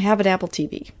one, and I have an Apple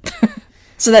TV.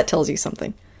 So that tells you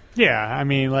something. Yeah, I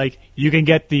mean, you can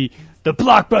get the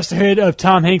blockbuster hit of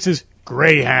Tom Hanks's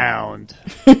Greyhound.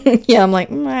 Yeah, I'm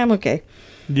I'm okay.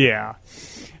 Yeah.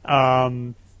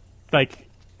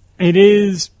 It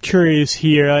is curious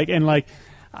here,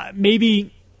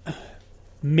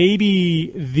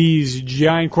 maybe these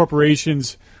giant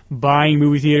corporations buying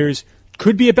movie theaters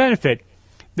could be a benefit.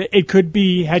 It could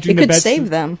be hedging the bets. It could save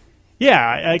them.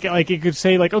 Yeah, it could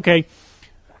say okay,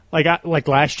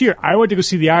 last year I went to go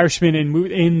see The Irishman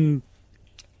in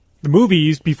the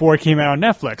movies before it came out on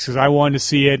Netflix because I wanted to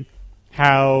see it.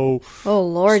 How? Oh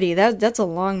lordy, that's a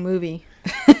long movie.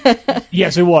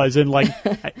 Yes, it was, and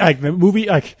the movie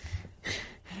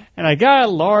and I got a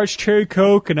large cherry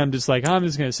Coke, and I'm just I'm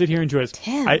just gonna sit here and enjoy it.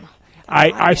 Damn.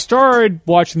 I started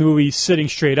watching the movie sitting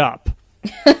straight up,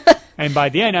 and by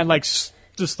the end I'm just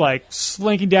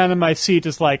slinking down in my seat,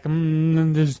 just don't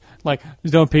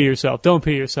pee yourself, don't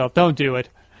pee yourself, don't do it.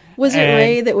 Was it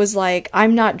Ray that was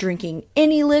I'm not drinking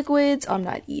any liquids, I'm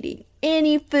not eating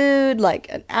any food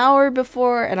an hour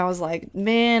before, and I was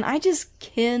man, I just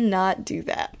cannot do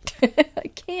that. I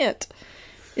can't.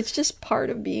 It's just part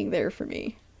of being there for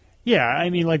me. Yeah, I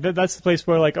mean, that's the place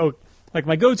where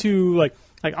my go-to,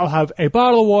 I'll have a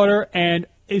bottle of water and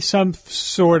some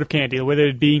sort of candy, whether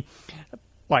it be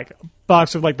a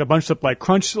box of the bunch of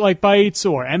crunch bites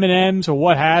or M&Ms or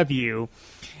what have you.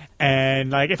 And,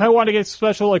 like, if I want to get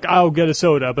special, like, I'll get a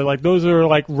soda. But, like, those are,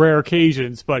 like, rare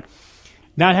occasions. But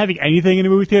not having anything in a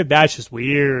movie theater, that's just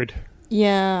weird.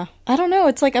 Yeah. I don't know.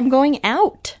 It's like I'm going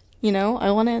out. You know?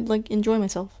 I want to, like, enjoy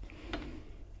myself.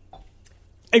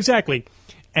 Exactly.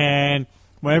 And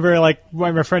whenever, like,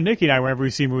 my friend Nikki and I, whenever we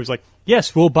see movies, like,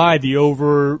 yes, we'll buy the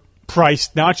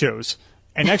overpriced nachos.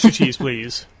 And extra cheese,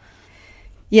 please.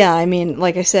 Yeah, I mean,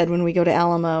 like I said, when we go to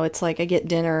Alamo, it's like I get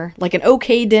dinner, like an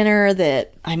okay dinner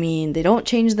that, I mean, they don't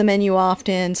change the menu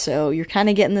often, so you're kind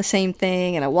of getting the same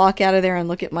thing, and I walk out of there and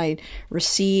look at my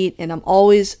receipt, and I'm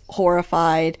always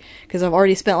horrified, because I've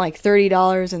already spent like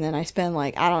 $30, and then I spend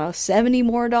like, I don't know, $70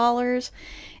 more,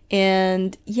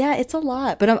 and yeah, it's a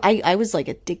lot, but I was like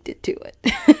addicted to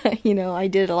it. You know, I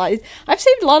did a lot. I've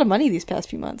saved a lot of money these past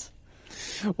few months.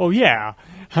 Well, yeah.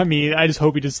 I mean, I just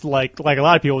hope he just, like a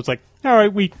lot of people, it's like, all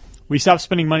right, we stopped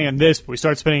spending money on this, but we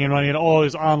start spending money on all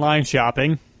this online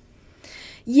shopping.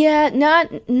 Yeah,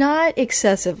 not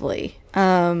excessively.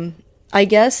 I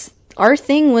guess our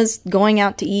thing was going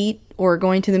out to eat or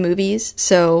going to the movies,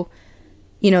 so,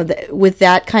 you know, with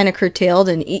that kind of curtailed,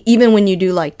 and even when you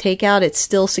do, like, takeout, it's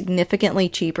still significantly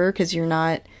cheaper, because you're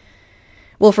not...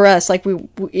 Well, for us, like, we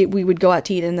would go out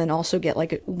to eat and then also get,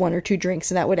 like, 1 or 2 drinks,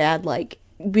 and that would add, like,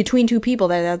 between 2 people,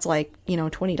 that adds, like, you know,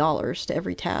 $20 to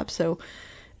every tab. So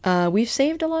we've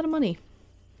saved a lot of money.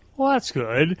 Well, that's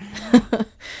good.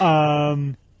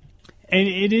 And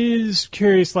it is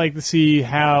curious, like, to see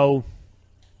how,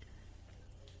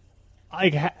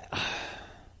 like,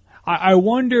 I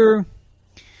wonder,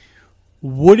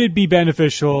 would it be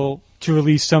beneficial to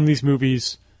release some of these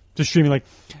movies to streaming,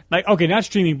 like, okay, not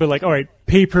streaming, but, like, all right,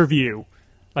 pay-per-view.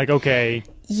 Like, okay...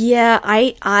 Yeah,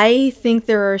 I think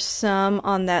there are some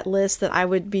on that list that I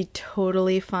would be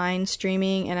totally fine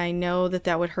streaming, and I know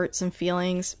that would hurt some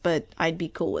feelings, but I'd be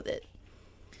cool with it.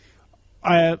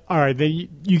 All right, then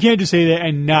you can't just say that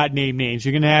and not name names.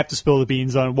 You're going to have to spill the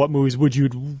beans on what movies would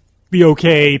you be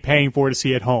okay paying for to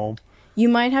see at home. You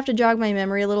might have to jog my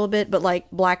memory a little bit, but,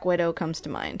 like, Black Widow comes to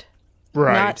mind.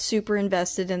 Right. Not super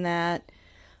invested in that.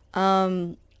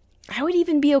 I would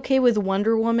even be okay with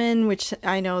Wonder Woman, which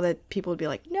I know that people would be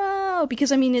like, no,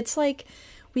 because, I mean, it's like,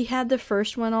 we had the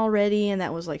first one already, and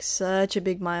that was, like, such a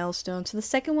big milestone. So the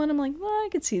second one, I'm like, well, I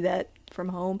could see that from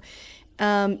home.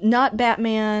 Not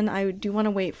Batman. I do want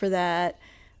to wait for that.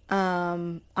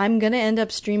 I'm going to end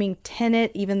up streaming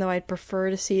Tenet, even though I'd prefer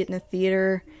to see it in a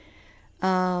theater.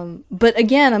 But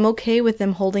again, I'm okay with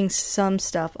them holding some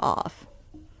stuff off.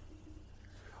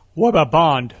 What about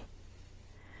Bond?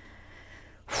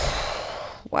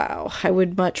 Wow, I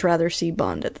would much rather see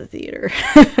Bond at the theater.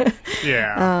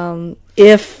 Yeah.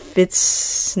 If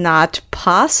it's not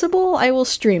possible, I will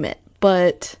stream it.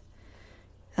 But,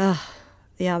 yeah,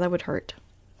 that would hurt.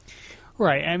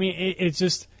 Right. I mean, it's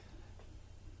just...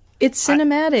 It's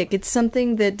cinematic. It's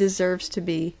something that deserves to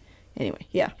be... Anyway,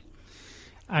 yeah.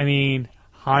 I mean,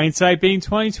 hindsight being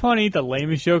 2020, the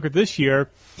lamest joke of this year...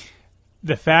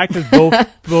 The fact that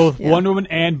both yeah. Wonder Woman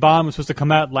and Bond was supposed to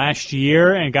come out last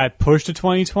year and got pushed to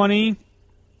 2020.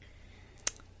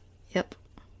 Yep.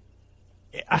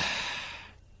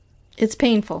 It's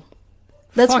painful.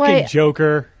 That's fucking why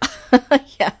Joker.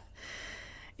 Yeah.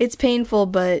 It's painful,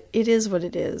 but it is what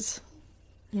it is.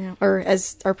 You know, or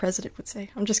as our president would say.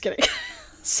 I'm just kidding.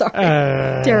 Sorry.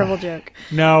 Terrible joke.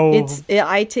 No.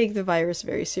 I take the virus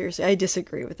very seriously. I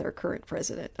disagree with our current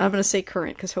president. I'm going to say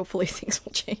current because hopefully things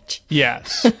will change.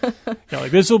 Yes. Yeah,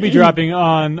 like this will be dropping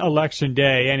on election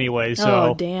day anyway, so.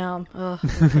 Oh, damn. Oh,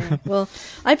 okay. Well,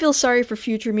 I feel sorry for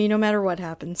future me no matter what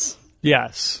happens.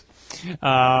 Yes.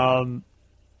 Yeah,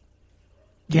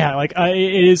 like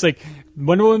it is like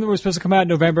Wonder Woman was supposed to come out in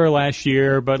November last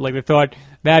year, but like they thought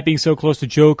that being so close to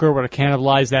Joker would have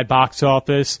cannibalized that box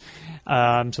office.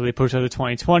 So they pushed it to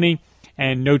 2020,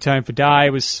 and No Time to Die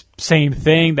was same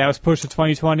thing. That was pushed to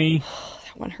 2020. That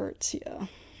one hurts, yeah.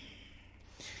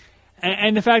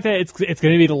 And the fact that it's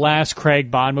going to be the last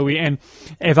Craig Bond movie, and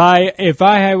if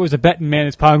I was a betting man,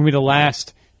 it's probably going to be the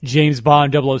last James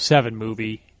Bond 007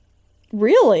 movie.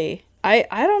 Really? I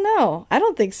don't know. I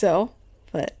don't think so,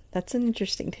 but that's an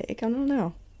interesting take. I don't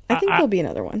know. I think there'll be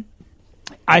another one.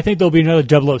 I think there'll be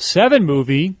another 007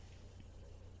 movie.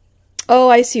 Oh,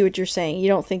 I see what you're saying. You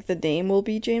don't think the name will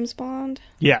be James Bond?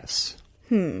 Yes.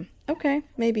 Okay,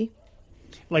 maybe.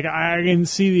 Like, I can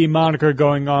see the moniker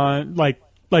going on, like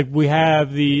we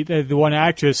have the one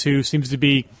actress who seems to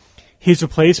be his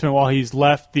replacement while he's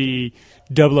left the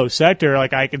 00 sector.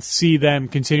 Like, I can see them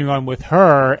continuing on with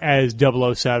her as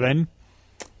 007.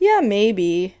 Yeah,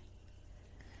 maybe.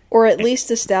 Or at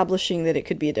least establishing that it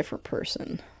could be a different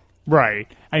person. Right.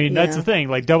 I mean, that's Yeah. the thing.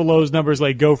 Like, Double O's numbers,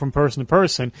 like, go from person to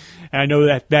person. And I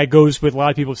know that goes with a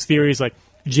lot of people's theories, like,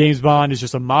 James Bond is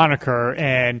just a moniker.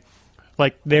 And,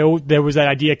 like, there was that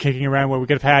idea kicking around where we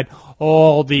could have had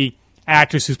all the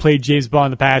actors who's played James Bond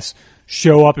in the past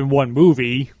show up in one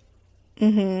movie.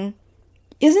 Isn't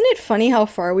it funny how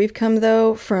far we've come,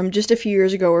 though, from just a few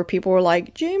years ago where people were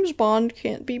like, James Bond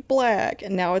can't be black.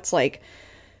 And now it's, like,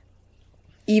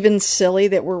 even silly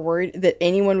that we're worried that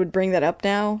anyone would bring that up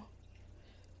now.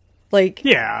 Like,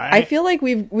 Yeah. I feel like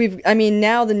I mean,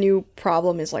 now the new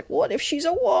problem is like, what if she's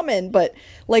a woman? But,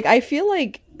 like, I feel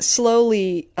like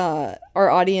slowly our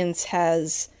audience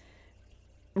has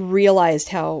realized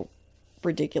how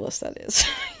ridiculous that is.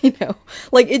 You know?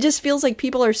 Like, it just feels like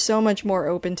people are so much more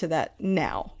open to that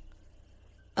now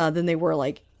than they were,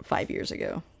 like, 5 years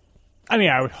ago. I mean,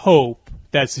 I would hope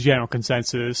that's the general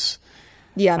consensus.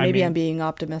 Yeah, maybe mean- I'm being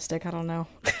optimistic. I don't know.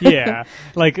 Yeah.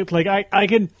 like I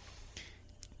can...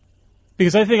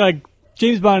 Because I think, like,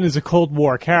 James Bond is a Cold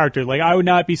War character. Like, I would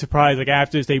not be surprised, like,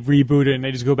 after this, they reboot it and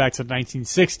they just go back to the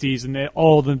 1960s and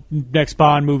all the next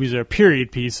Bond movies are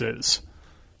period pieces.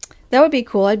 That would be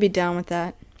cool. I'd be down with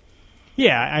that.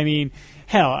 Yeah, I mean,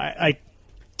 hell, like,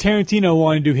 Tarantino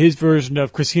wanted to do his version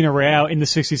of Casino Royale in the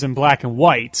 60s in black and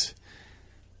white.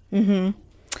 You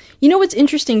know what's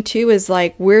interesting, too, is,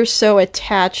 like, we're so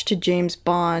attached to James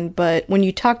Bond, but when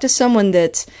you talk to someone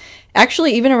that's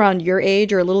actually even around your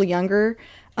age or a little younger,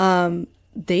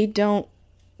 they don't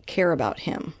care about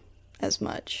him as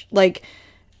much. Like,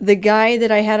 the guy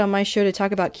that I had on my show to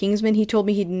talk about Kingsman, he told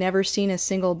me he'd never seen a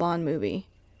single Bond movie.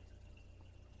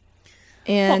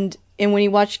 And when he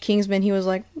watched Kingsman, he was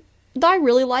like, I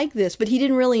really like this, but he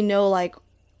didn't really know, like,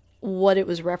 what it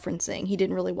was referencing. He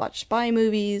didn't really watch spy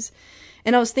movies.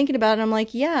 And I was thinking about it, and I'm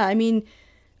like, yeah, I mean,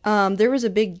 there was a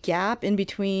big gap in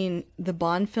between the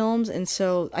Bond films, and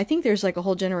so I think there's, like, a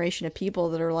whole generation of people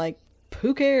that are like,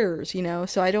 who cares, you know?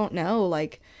 So I don't know,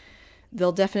 like,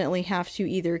 they'll definitely have to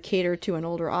either cater to an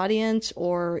older audience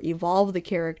or evolve the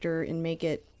character and make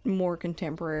it more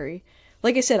contemporary.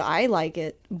 Like I said, I like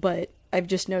it, but I've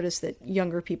just noticed that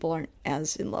younger people aren't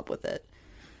as in love with it.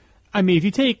 I mean, if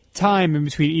you take time in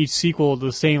between each sequel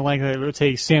the same length that it would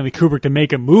take Stanley Kubrick to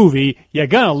make a movie, you're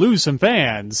gonna lose some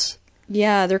fans.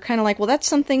 Yeah, they're kind of like, well, that's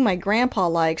something my grandpa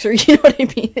likes, or you know what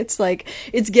I mean? It's like,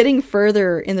 it's getting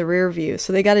further in the rear view,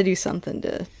 so they got to do something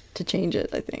to change it,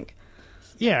 I think.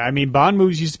 Yeah, I mean, Bond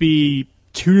movies used to be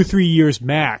 2 to 3 years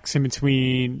max in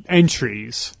between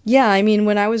entries. Yeah, I mean,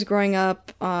 when I was growing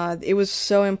up, it was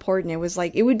so important. It was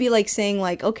like, it would be like saying,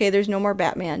 like, okay, there's no more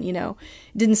Batman, you know?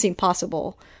 It didn't seem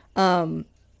possible.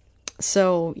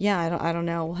 So, yeah, I don't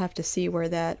know. We'll have to see where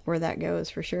that goes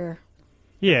for sure.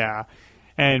 Yeah.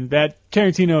 And that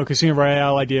Tarantino Casino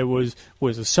Royale idea was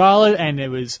as solid and it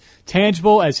was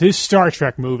tangible as his Star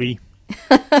Trek movie.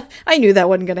 I knew that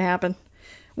wasn't going to happen.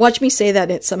 Watch me say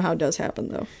that it somehow does happen,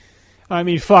 though. I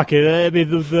mean, fuck it. I mean,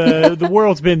 the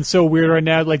world's been so weird right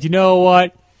now. Like, you know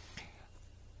what?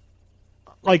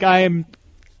 Like, I am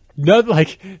not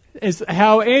like as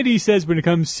how Andy says when it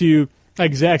comes to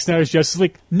like Zack Snyder's Justice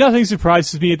League. Nothing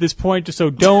surprises me at this point. Just so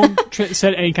don't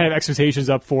set any kind of expectations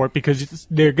up for it because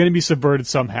they're going to be subverted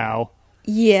somehow.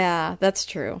 Yeah, that's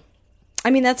true. I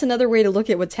mean, that's another way to look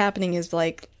at what's happening is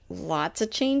like lots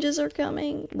of changes are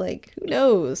coming. Like, who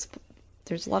knows?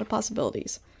 There's a lot of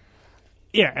possibilities.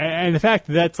 Yeah, and the fact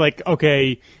that that's like,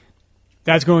 okay,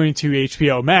 that's going to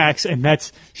HBO Max, and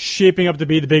that's shaping up to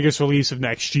be the biggest release of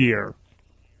next year.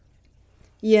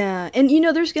 Yeah, and you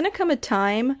know, there's going to come a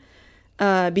time,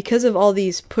 because of all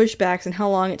these pushbacks and how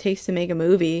long it takes to make a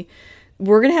movie,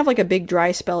 we're going to have like a big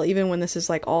dry spell even when this is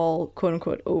like all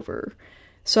quote-unquote over.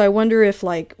 So I wonder if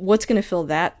like, what's going to fill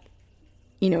that,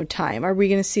 you know, time? Are we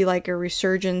going to see like a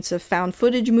resurgence of found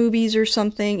footage movies or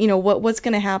something? You know, what's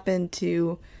going to happen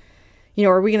to... You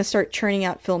know, are we going to start churning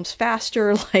out films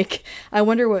faster? Like, I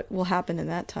wonder what will happen in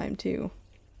that time, too.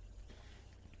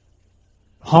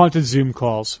 Haunted Zoom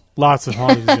calls. Lots of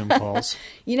haunted Zoom calls.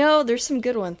 You know, there's some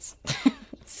good ones.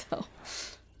 So,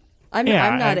 I'm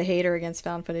not a hater against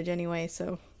found footage anyway,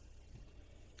 so...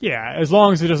 Yeah, as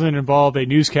long as it doesn't involve a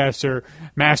newscaster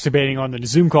masturbating on the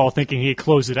Zoom call thinking he'd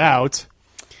close it out.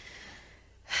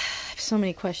 I have so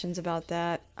many questions about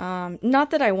that.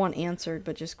 Not that I want answered,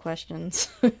 but just questions.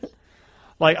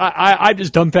 Like, I'm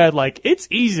just dumbfounded. Like, it's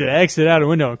easy to exit out a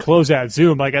window and close out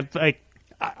Zoom. Like,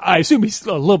 I assume he's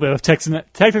a little bit of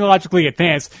technologically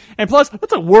advanced. And plus,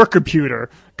 that's a work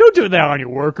computer. Don't do that on your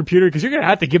work computer because you're going to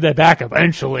have to give that back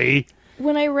eventually.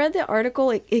 When I read the article,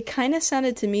 it kind of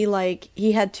sounded to me like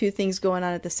he had two things going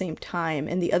on at the same time,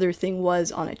 and the other thing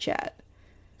was on a chat.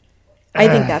 I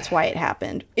think that's why it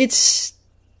happened. It's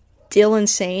still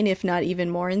insane, if not even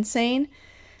more insane.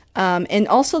 And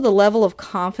also the level of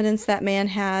confidence that man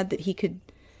had that he could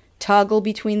toggle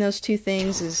between those two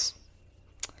things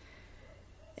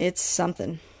it's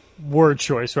something. Word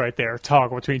choice right there.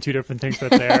 Toggle between two different things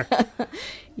right there.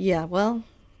 Yeah, well,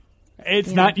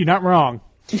 you're not wrong.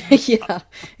 Yeah,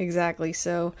 exactly.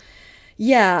 So,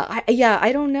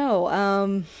 I don't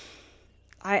know.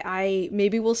 I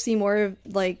maybe we'll see more of,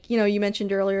 like, you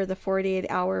mentioned earlier the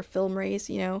 48-hour film race,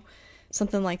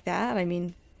 something like that. I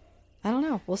mean, I don't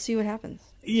know. We'll see what happens.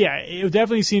 Yeah, it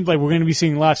definitely seems like we're going to be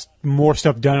seeing more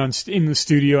stuff done in the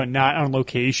studio and not on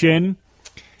location.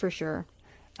 For sure.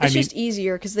 It's just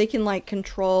easier because they can, like,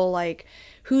 control, like,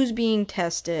 who's being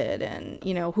tested and,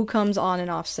 who comes on and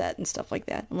off set and stuff like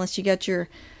that. Unless you got your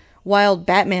wild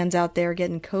Batmans out there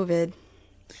getting COVID.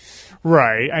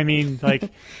 Right. I mean,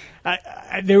 like,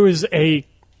 there was if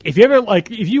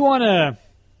you want a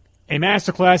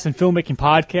masterclass in filmmaking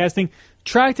podcasting,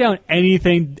 track down any of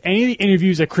the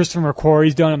interviews that Christopher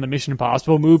McQuarrie's done on the Mission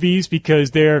Impossible movies,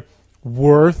 because they're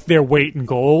worth their weight in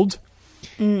gold.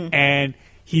 And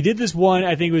he did this one,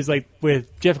 I think it was like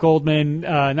with Jeff Goldman,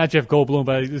 not Jeff Goldblum,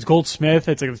 but it's Goldsmith.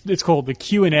 It's called the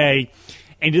Q&A, and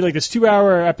he did like this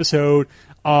 2-hour episode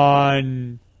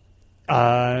on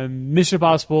Mission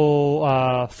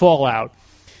Impossible Fallout.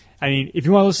 I mean, if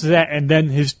you want to listen to that, and then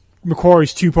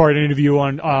McQuarrie's 2-part interview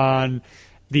on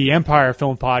the Empire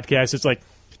Film Podcast, it's like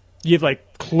you have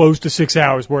like close to 6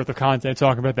 hours worth of content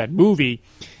talking about that movie.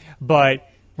 But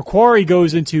McQuarrie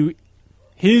goes into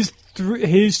his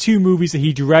 2 movies that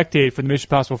he directed for the Mission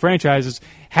Impossible franchises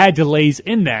had delays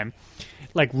in them,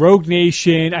 like Rogue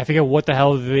Nation. I forget what the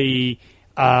hell the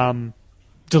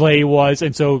delay was,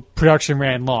 and so production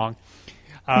ran long.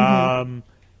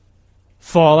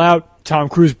 Fallout, Tom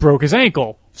Cruise broke his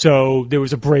ankle, so there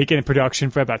was a break in production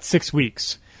for about 6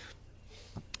 weeks.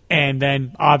 And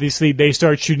then, obviously, they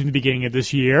started shooting at the beginning of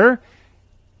this year,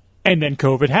 and then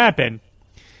COVID happened.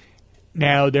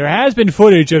 Now, there has been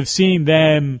footage of seeing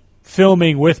them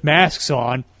filming with masks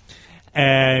on,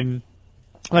 and,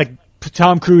 like,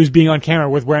 Tom Cruise being on camera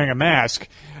with wearing a mask.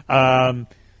 And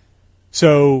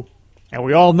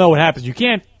we all know what happens. You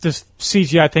can't just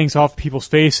CGI things off people's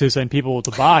faces and people will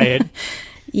buy it.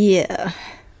 Yeah.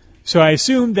 So I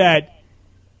assume that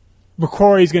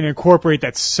McQuarrie is going to incorporate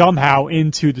that somehow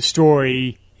into the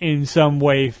story in some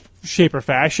way, shape, or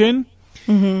fashion.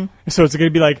 Mm-hmm. So it's going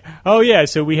to be like, oh yeah,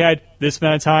 so we had this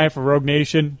amount of time for Rogue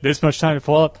Nation, this much time to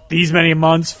Fallout, these many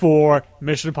months for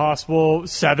Mission Impossible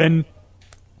 7.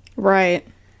 Right.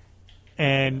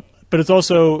 But it's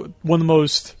also one of the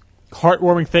most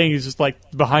heartwarming things is just like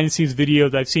behind the scenes video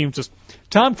that I've seen, just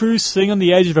Tom Cruise sitting on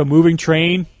the edge of a moving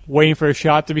train waiting for a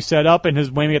shot to be set up and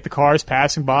is waving at the cars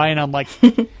passing by, and I'm like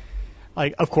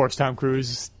like, of course Tom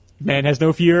Cruise, man has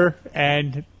no fear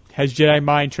and has Jedi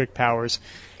mind trick powers.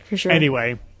 For sure.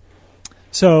 Anyway,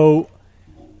 so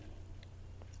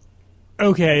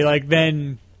okay, like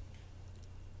then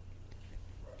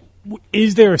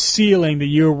is there a ceiling that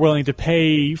you're willing to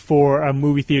pay for a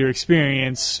movie theater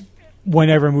experience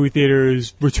whenever movie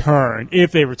theaters return,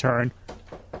 if they return?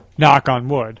 Knock on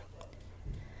wood.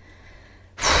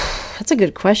 That's a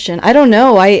good question. I don't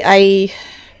know. I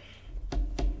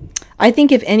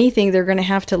think if anything, they're going to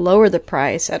have to lower the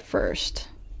price at first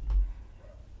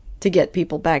to get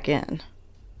people back in.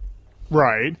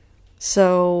 Right.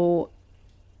 So,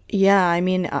 yeah, I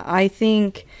mean, I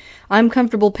think I'm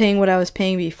comfortable paying what I was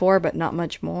paying before, but not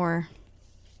much more.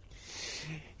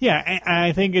 Yeah,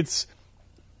 and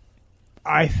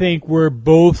I think we're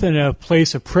both in a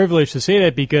place of privilege to say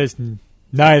that because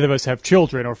neither of us have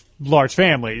children or large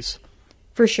families.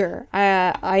 For sure.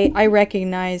 I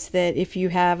recognize that if you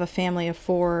have a family of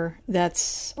 4,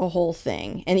 that's a whole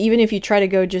thing. And even if you try to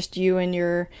go just you and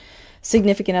your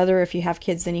significant other, if you have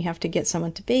kids, then you have to get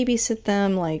someone to babysit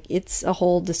them. Like, it's a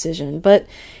whole decision. But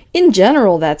in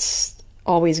general, that's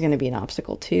always going to be an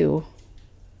obstacle, too.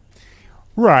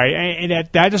 Right. And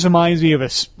that just reminds me of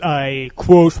a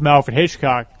quote from Alfred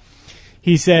Hitchcock.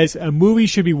 He says, a movie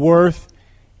should be worth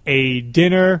a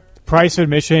dinner, price of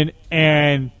admission,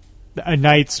 and a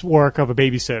night's work of a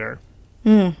babysitter.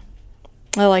 I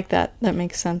like that. That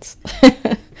makes sense.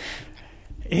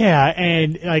 Yeah,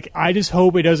 and like I just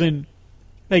hope it doesn't.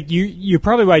 Like you're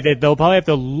probably right that they'll probably have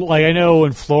to. Like I know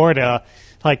in Florida,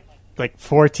 like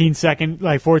 14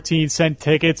 cent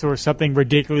tickets or something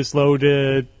ridiculous low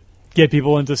to get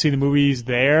people in to see the movies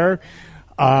there.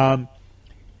 So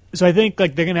I think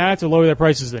like they're gonna have to lower their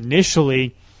prices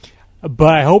initially,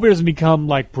 but I hope it doesn't become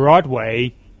like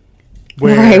Broadway.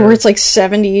 Where it's like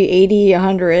 $70, $80,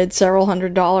 $100, several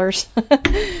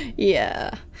 $100.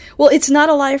 Yeah. Well, it's not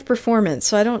a live performance,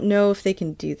 so I don't know if they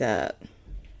can do that.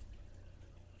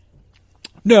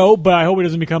 No, but I hope it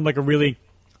doesn't become like a really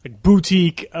like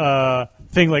boutique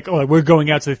thing. Like, oh, like we're going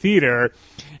out to the theater,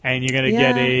 and you're gonna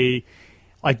get a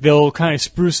like they'll kind of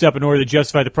spruce it up in order to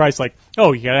justify the price. Like,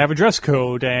 oh, you gotta have a dress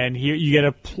code, and here you get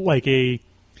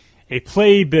a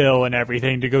playbill and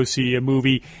everything to go see a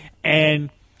movie. And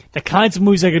the kinds of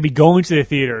movies that are going to be going to the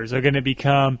theaters are going to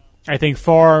become, I think,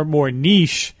 far more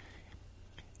niche.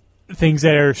 Things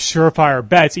that are surefire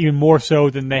bets, even more so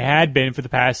than they had been for the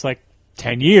past like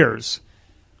 10 years.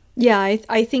 Yeah,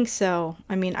 I think so.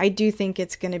 I mean, I do think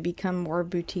it's going to become more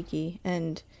boutique-y.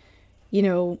 And, you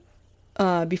know,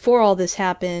 before all this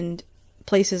happened,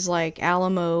 places like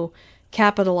Alamo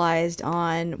capitalized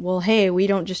on, well, hey, we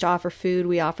don't just offer food,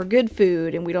 we offer good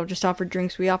food. And we don't just offer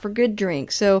drinks, we offer good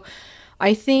drinks. So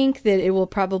I think that it will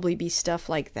probably be stuff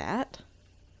like that.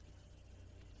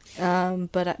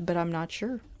 But I'm not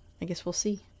sure. I guess we'll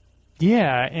see.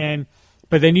 Yeah,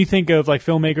 but then you think of like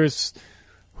filmmakers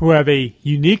who have a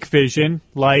unique vision,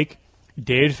 like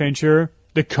David Fincher,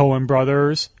 the Coen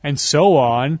brothers, and so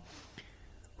on,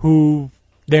 who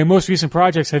their most recent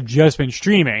projects have just been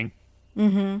streaming.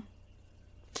 Mm-hmm.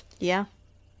 Yeah.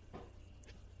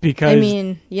 Because I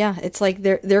mean, yeah, it's like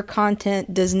their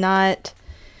content does not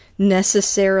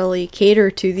necessarily cater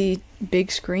to the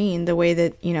big screen the way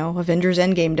that, you know, Avengers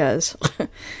Endgame does.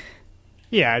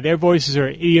 Yeah, their voices are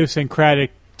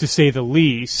idiosyncratic, to say the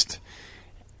least.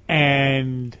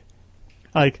 And,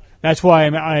 like, that's why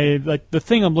I like, the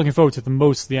thing I'm looking forward to the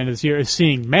most at the end of this year is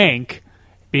seeing Mank,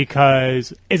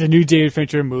 because it's a new David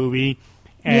Fincher movie,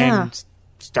 and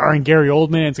starring Gary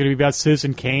Oldman, and it's going to be about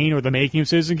Citizen Kane, or the making of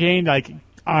Citizen Kane. Like,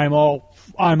 I'm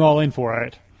all in for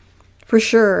it. For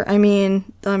sure. I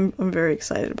mean, I'm very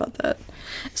excited about that.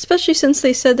 Especially since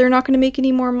they said they're not going to make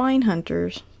any more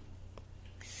Mindhunters.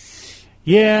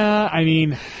 Yeah, I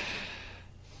mean,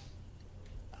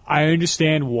 I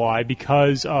understand why,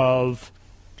 because of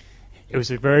it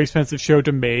was a very expensive show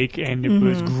to make, and it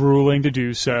was grueling to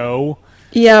do so.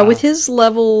 Yeah, with his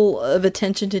level of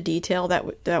attention to detail,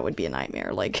 that would be a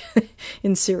nightmare, like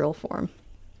in serial form.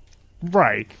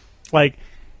 Right. Like,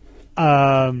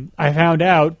 I found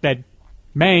out that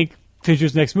Mank,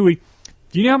 Fincher's next movie,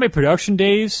 do you know how many production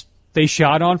days they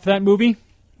shot on for that movie?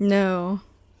 No.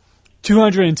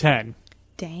 210.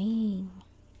 Dang.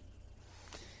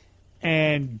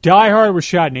 And Die Hard was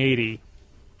shot in 80.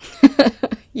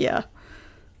 Yeah.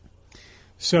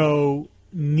 So,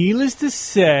 needless to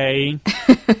say,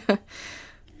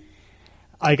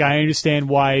 like, I understand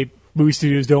why movie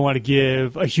studios don't want to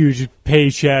give a huge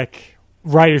paycheck,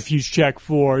 write a huge check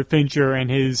for Fincher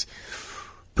and his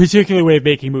particular way of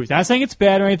making movies. Not saying it's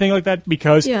bad or anything like that,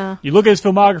 because you look at his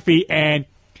filmography and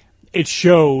it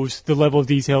shows the level of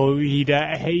detail he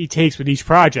takes with each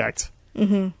project.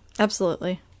 Mm-hmm.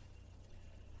 Absolutely.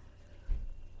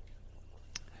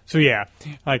 So yeah,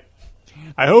 like,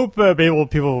 I hope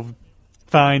people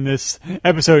find this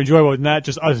episode enjoyable, not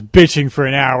just us bitching for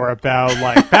an hour about,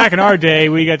 like, back in our day,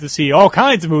 we got to see all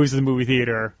kinds of movies in the movie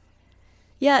theater.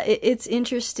 Yeah, it's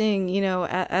interesting, you know,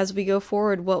 as we go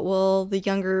forward, what will the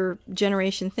younger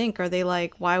generation think? Are they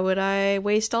like, why would I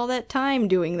waste all that time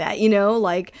doing that? You know,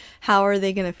 like, how are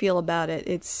they going to feel about it?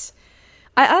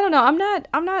 I don't know.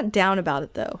 I'm not down about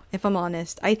it, though, if I'm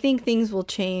honest. I think things will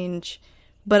change,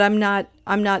 but I'm not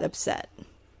upset.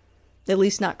 At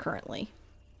least not currently.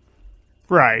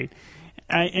 Right.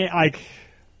 I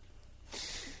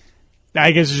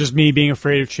guess it's just me being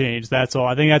afraid of change. That's all.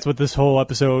 I think that's what this whole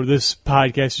episode, this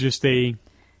podcast is just it's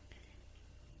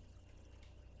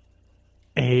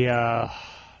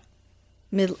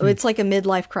like a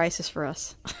midlife crisis for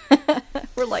us.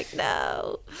 We're like,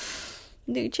 no,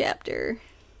 new chapter.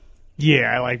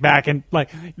 Yeah,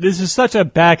 this is such a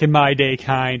back in my day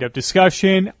kind of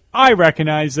discussion. I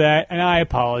recognize that, and I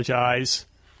apologize.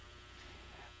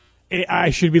 I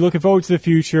should be looking forward to the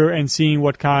future and seeing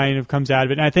what kind of comes out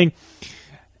of it. And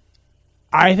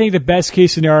I think the best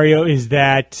case scenario is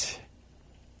that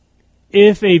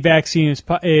if a vaccine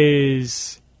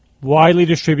is widely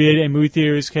distributed and movie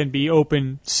theaters can be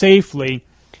open safely,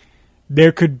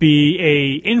 there could be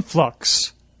a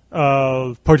influx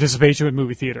of participation with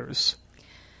movie theaters.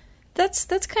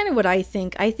 That's kind of what I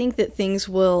think. I think that things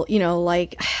will, you know,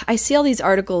 like, I see all these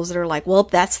articles that are like, well,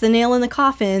 that's the nail in the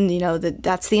coffin, you know,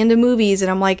 that's the end of movies.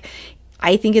 And I'm like,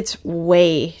 I think it's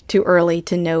way too early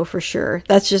to know for sure.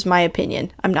 That's just my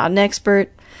opinion. I'm not an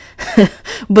expert,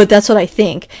 but that's what I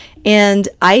think. And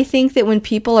I think that when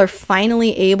people are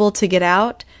finally able to get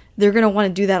out, they're going to want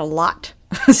to do that a lot.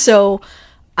 So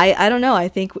I don't know. I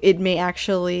think it may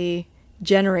actually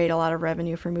generate a lot of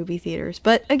revenue for movie theaters.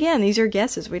 But again, these are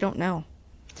guesses. We don't know.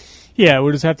 Yeah,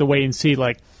 we'll just have to wait and see.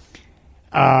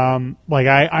 I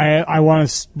want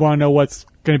to know what's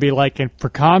going to be like for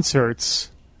concerts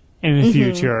in the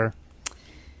future.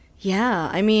 Yeah,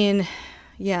 I mean,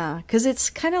 yeah, because it's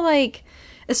kind of like,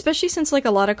 especially since like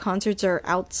a lot of concerts are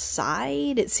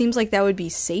outside, it seems like that would be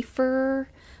safer.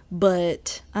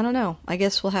 But I don't know. I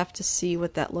guess we'll have to see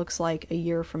what that looks like a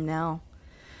year from now.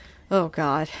 Oh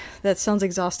God, that sounds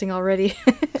exhausting already.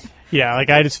 Yeah,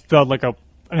 I just felt like an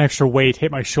extra weight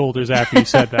hit my shoulders after you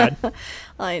said that.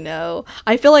 I know.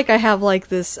 I feel like I have like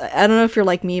this, I don't know if you're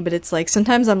like me, but it's like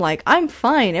sometimes I'm like, I'm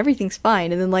fine, everything's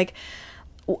fine. And then like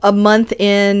a month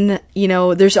in,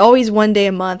 there's always one day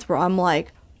a month where I'm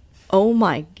like, oh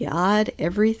my God,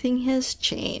 everything has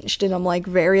changed. And I'm like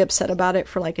very upset about it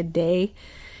for like a day.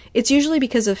 It's usually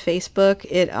because of Facebook.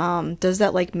 It does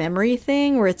that like memory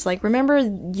thing where it's like, remember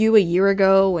you a year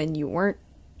ago when you weren't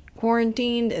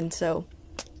quarantined? And so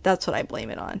that's what I blame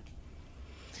it on.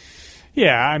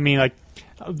 Yeah, I mean,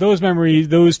 those memories,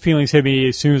 those feelings hit me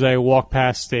as soon as I walk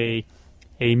past a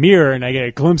mirror and I get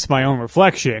a glimpse of my own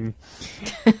reflection.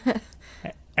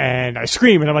 And I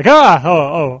scream and I'm like,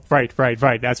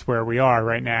 right. That's where we are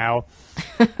right now.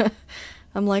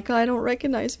 I'm like, I don't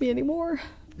recognize me anymore.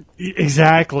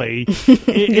 Exactly.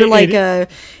 You're like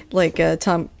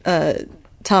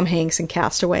Tom Hanks in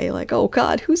Castaway. Like, oh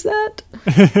God, who's that?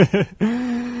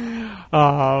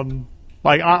 I'm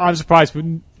surprised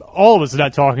all of us are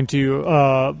not talking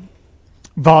to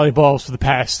volleyballs for the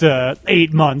past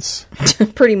 8 months.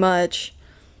 Pretty much.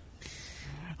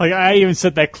 I even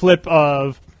sent that clip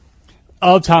of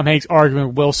Tom Hanks arguing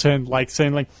with Wilson,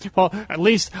 saying, well, at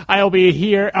least I'll be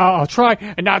here, I'll try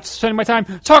and not spend my time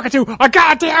talking to a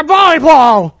goddamn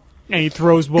volleyball! And he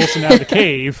throws Wilson out of the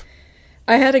cave.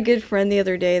 I had a good friend the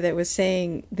other day that was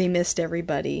saying they missed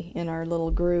everybody in our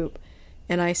little group.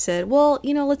 And I said, well,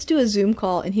 let's do a Zoom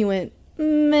call. And he went,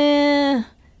 meh,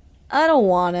 I don't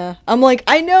wanna. I'm like,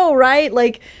 I know,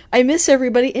 right? I miss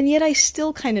everybody, and yet I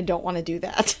still kind of don't want to do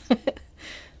that.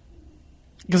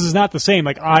 Because it's not the same.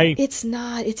 It's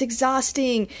not. It's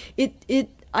exhausting.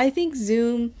 I think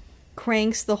Zoom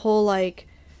cranks the whole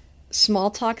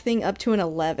small talk thing up to an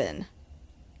 11.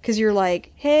 Because you're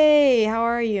like, hey, how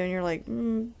are you? And you're like,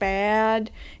 bad.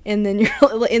 And then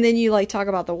you talk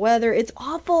about the weather. It's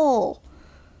awful.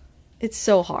 It's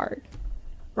so hard.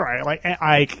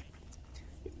 Right.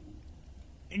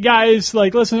 Guys,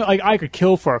 listen. I could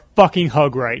kill for a fucking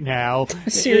hug right now.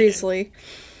 Seriously.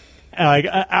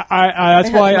 That's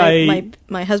why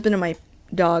my husband and my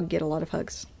dog get a lot of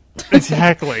hugs.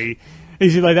 Exactly.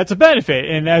 That's a benefit,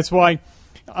 and that's why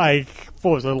what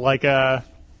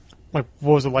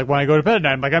was it when I go to bed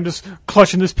at night? I'm just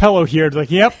clutching this pillow here.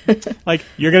 It's yep,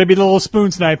 you're gonna be the little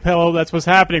spoon tonight, pillow. That's what's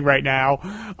happening right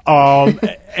now.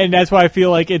 And that's why I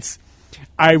feel like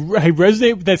I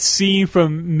resonate with that scene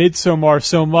from Midsommar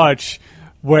so much,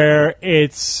 where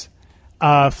it's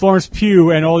Florence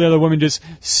Pugh and all the other women just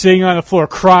sitting on the floor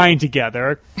crying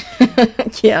together.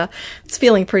 Yeah, it's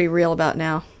feeling pretty real about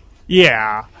now.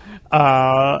 Yeah,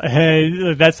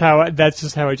 and that's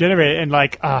just how I generate it, and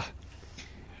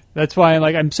that's why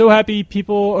I'm so happy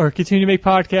people are continuing to make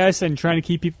podcasts and trying to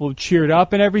keep people cheered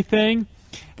up and everything.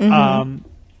 Mm-hmm.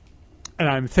 And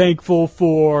I'm thankful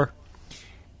for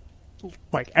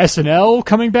SNL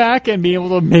coming back and being able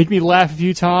to make me laugh a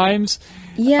few times.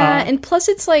 Yeah, and plus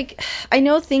it's I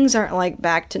know things aren't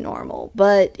back to normal,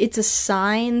 but it's a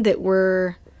sign that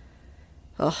we're...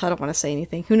 Oh, I don't want to say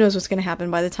anything. Who knows what's going to happen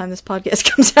by the time this podcast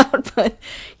comes out, but,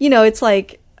 it's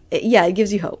yeah, it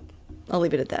gives you hope. I'll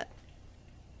leave it at that.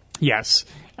 Yes.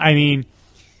 I mean,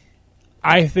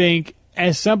 I think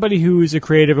as somebody who is a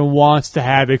creative and wants to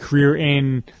have a career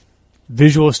in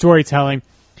visual storytelling,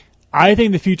 I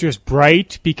think the future is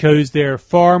bright because there are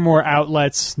far more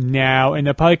outlets now, and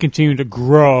they'll probably continue to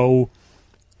grow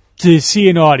to see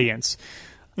an audience.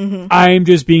 Mm-hmm. I'm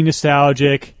just being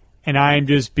nostalgic, and I'm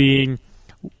just being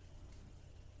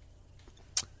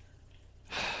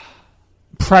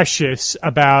precious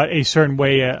about a certain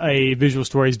way a visual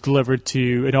story is delivered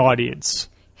to an audience.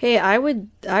 Hey, I would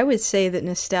say that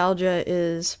nostalgia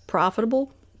is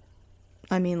profitable.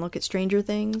 I mean, look at Stranger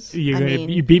Things.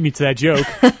 You beat me to that joke.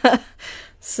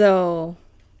 So,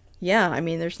 yeah, I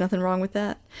mean, there's nothing wrong with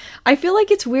that. I feel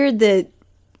like it's weird that,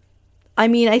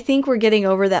 I think we're getting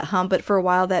over that hump, but for a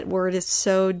while that word is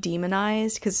so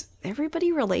demonized because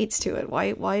everybody relates to it.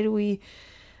 Why do we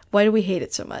hate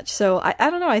it so much? So, I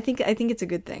don't know. I think it's a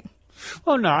good thing.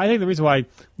 Well, no, I think the reason why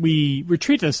we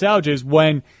retreat to nostalgia is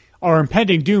when our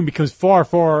impending doom becomes far,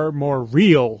 far more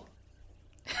real.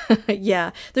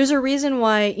 Yeah, there's a reason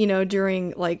why,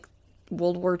 during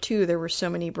World War II, there were so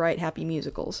many bright, happy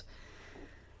musicals.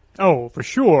 Oh, for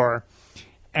sure.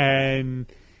 But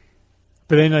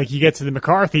then, like, you get to the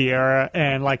McCarthy era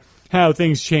and, like, how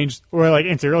things changed, or, like,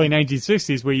 into early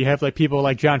 1960s, where you have, like, people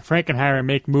like John Frankenheimer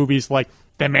make movies like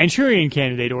The Manchurian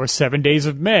Candidate or 7 Days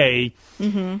of May,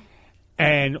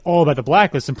 and all about the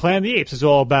blacklist. And Planet of the Apes is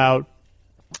all about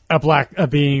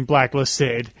being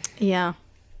blacklisted. Yeah.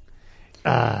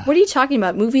 What are you talking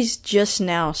about? Movies just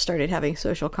now started having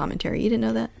social commentary. You didn't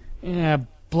know that? Yeah,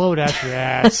 blow it out your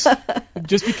ass.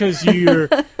 Just because you're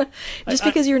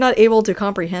not able to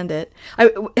comprehend it.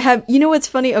 You know what's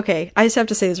funny? Okay, I just have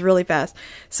to say this really fast.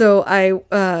 So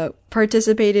I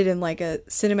participated in like a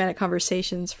cinematic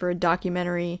conversations for a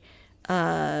documentary.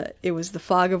 It was The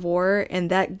Fog of War, and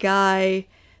that guy,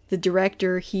 the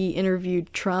director, he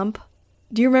interviewed Trump.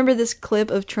 Do you remember this clip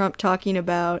of Trump talking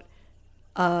about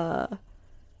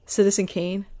Citizen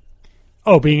Kane?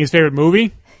 Oh, being his favorite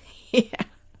movie? Yeah.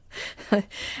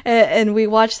 And we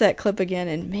watched that clip again,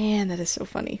 and man, that is so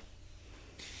funny.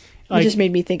 It just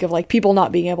made me think of like people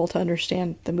not being able to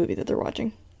understand the movie that they're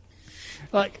watching.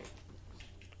 Like,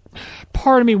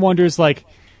 part of me wonders, like,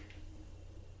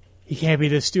 he can't be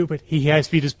this stupid. He has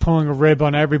to be just pulling a rib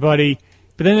on everybody.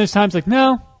 But then there's times like,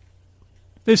 no,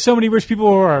 there's so many rich people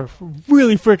who are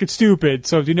really freaking stupid.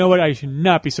 So, you know what? I should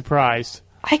not be surprised.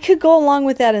 I could go along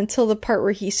with that until the part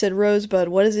where he said, Rosebud,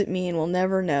 what does it mean? We'll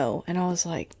never know. And I was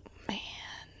like, man,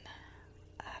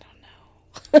 I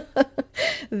don't know.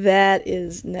 That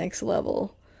is next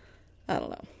level. I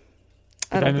don't know.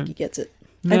 I don't think he gets it.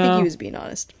 No. I think he was being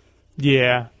honest.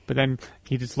 Yeah, but then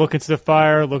he just look into the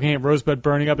fire, looking at Rosebud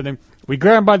burning up, and then we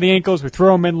grab him by the ankles, we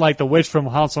throw him in like the witch from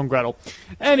Hansel and Gretel.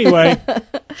 Anyway,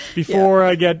 before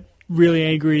I get really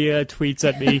angry tweets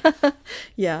at me.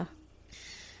 Yeah.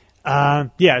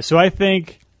 So I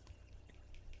think,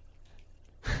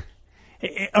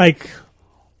 like,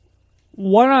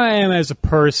 what I am as a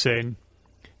person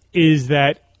is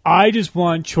that I just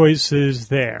want choices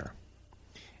there.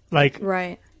 Like,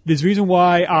 right. There's a reason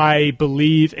why I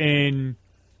believe in,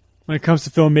 when it comes to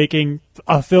filmmaking,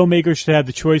 a filmmaker should have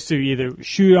the choice to either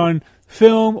shoot on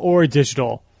film or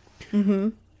digital. Mm-hmm.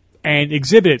 And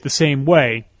exhibit it the same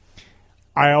way.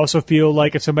 I also feel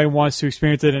like if somebody wants to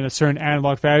experience it in a certain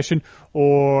analog fashion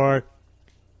or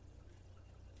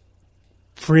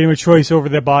freedom of choice over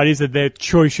their bodies, that their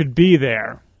choice should be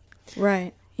there.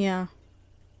 Right, yeah.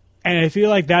 And I feel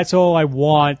like that's all I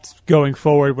want going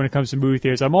forward when it comes to movie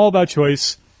theaters. I'm all about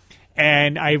choice.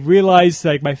 And I realized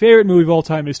like my favorite movie of all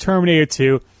time is Terminator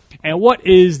 2. And what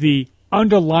is the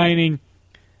underlining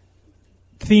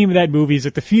theme of that movie is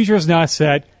that the future is not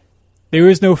set. There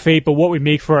is no fate but what we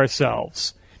make for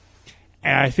ourselves.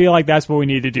 And I feel like that's what we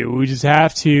need to do. We just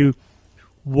have to,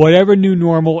 whatever new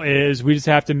normal is, we just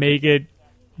have to make it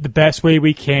the best way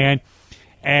we can.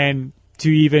 And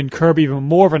to even curb even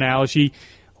more of an analogy,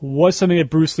 what's something that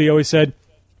Bruce Lee always said?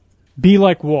 Be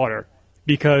like water.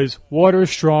 Because water is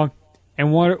strong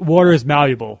and water is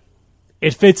malleable.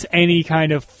 It fits any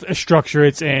kind of structure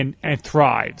it's in and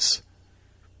thrives.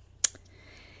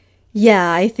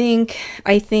 Yeah, I think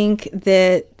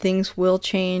that things will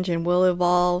change and will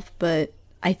evolve, but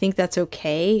I think that's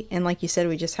okay. And like you said,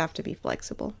 we just have to be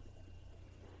flexible.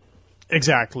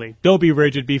 Exactly. Don't be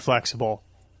rigid, be flexible.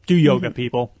 Do yoga,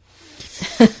 people.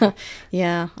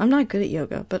 Yeah, I'm not good at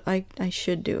yoga, but I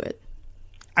should do it.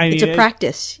 It's a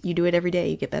practice. You do it every day,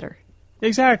 you get better.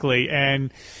 Exactly.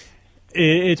 And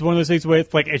it's one of those things where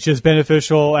it's like it's just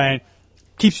beneficial and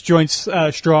keeps joints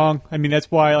strong. I mean,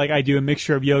 that's why like I do a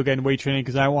mixture of yoga and weight training,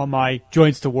 because I want my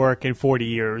joints to work in 40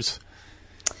 years.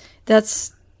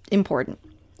 That's important.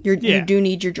 You do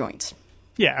need your joints.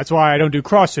 Yeah, that's why I don't do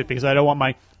CrossFit, because I don't want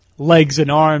my legs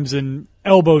and arms and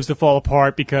elbows to fall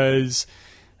apart, because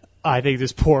I think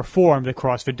there's poor form that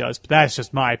CrossFit does. But that's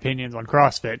just my opinions on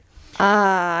CrossFit.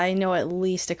 I know at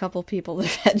least a couple people that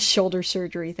have had shoulder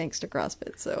surgery thanks to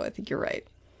CrossFit, so I think you're right.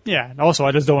 Yeah, and also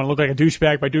I just don't want to look like a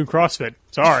douchebag by doing CrossFit.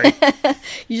 Sorry.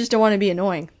 You just don't want to be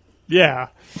annoying. Yeah.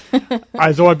 I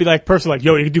just don't want to be like a person like,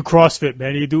 yo, you can do CrossFit,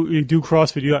 man. You do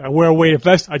CrossFit. I wear a weighted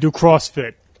vest. I do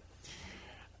CrossFit.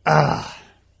 I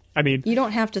mean... You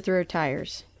don't have to throw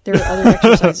tires. There are other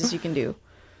exercises you can do.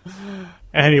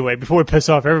 Anyway, before we piss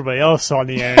off everybody else on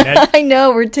the internet... I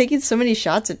know, we're taking so many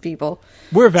shots at people.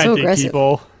 We're venting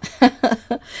people.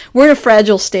 We're in a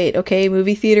fragile state, okay?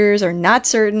 Movie theaters are not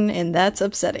certain, and that's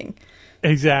upsetting.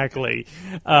 Exactly.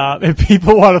 If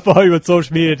people want to follow you on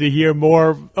social media to hear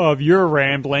more of your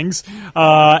ramblings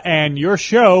and your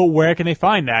show, where can they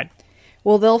find that?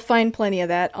 Well, they'll find plenty of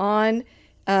that on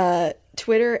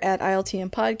Twitter at ILTM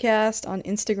Podcast, on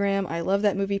Instagram, I Love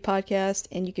That Movie Podcast,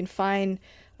 and you can find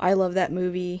I Love That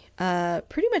Movie.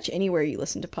 Pretty much anywhere you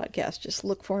listen to podcasts, just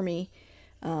look for me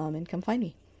and come find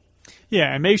me.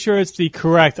 Yeah, and make sure it's the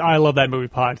correct I Love That Movie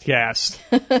podcast.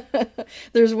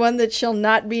 There's one that shall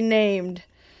not be named.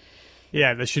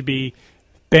 Yeah, that should be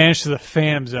banished to the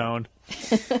Phantom Zone.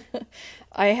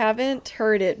 I haven't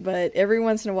heard it, but every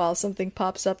once in a while something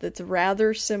pops up that's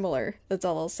rather similar. That's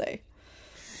all I'll say.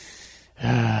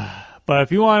 But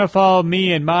if you want to follow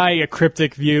me and my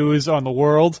cryptic views on the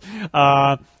world,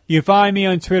 you can find me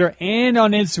on Twitter and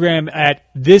on Instagram at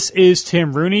This Is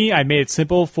Tim Rooney. I made it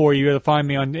simple for you to find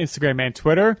me on Instagram and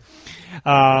Twitter.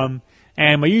 And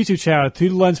my YouTube channel, Through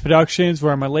the Lens Productions,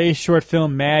 where my latest short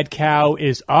film, Mad Cow,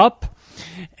 is up.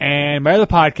 And my other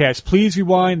podcast, Please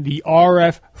Rewind, the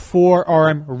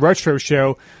RF4RM Retro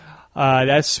Show.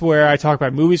 That's where I talk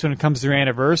about movies when it comes to their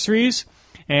anniversaries.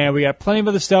 And we got plenty of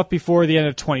other stuff before the end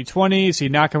of 2020, so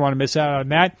you're not going to want to miss out on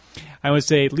that. I would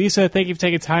say, Lisa, thank you for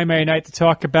taking time every night to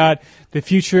talk about the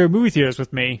future of movie theaters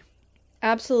with me.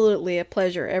 Absolutely, a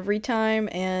pleasure every time.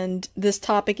 And this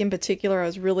topic in particular, I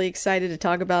was really excited to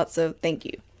talk about, so thank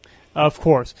you. Of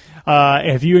course.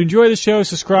 If you enjoy the show,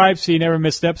 subscribe so you never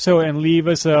miss an episode, and leave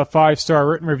us a 5-star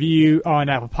written review on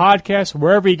Apple Podcasts,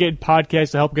 wherever you get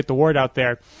podcasts to help get the word out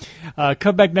there.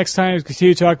 Come back next time to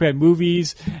continue to talk about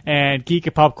movies and geek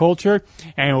and pop culture,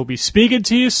 and we'll be speaking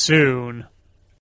to you soon.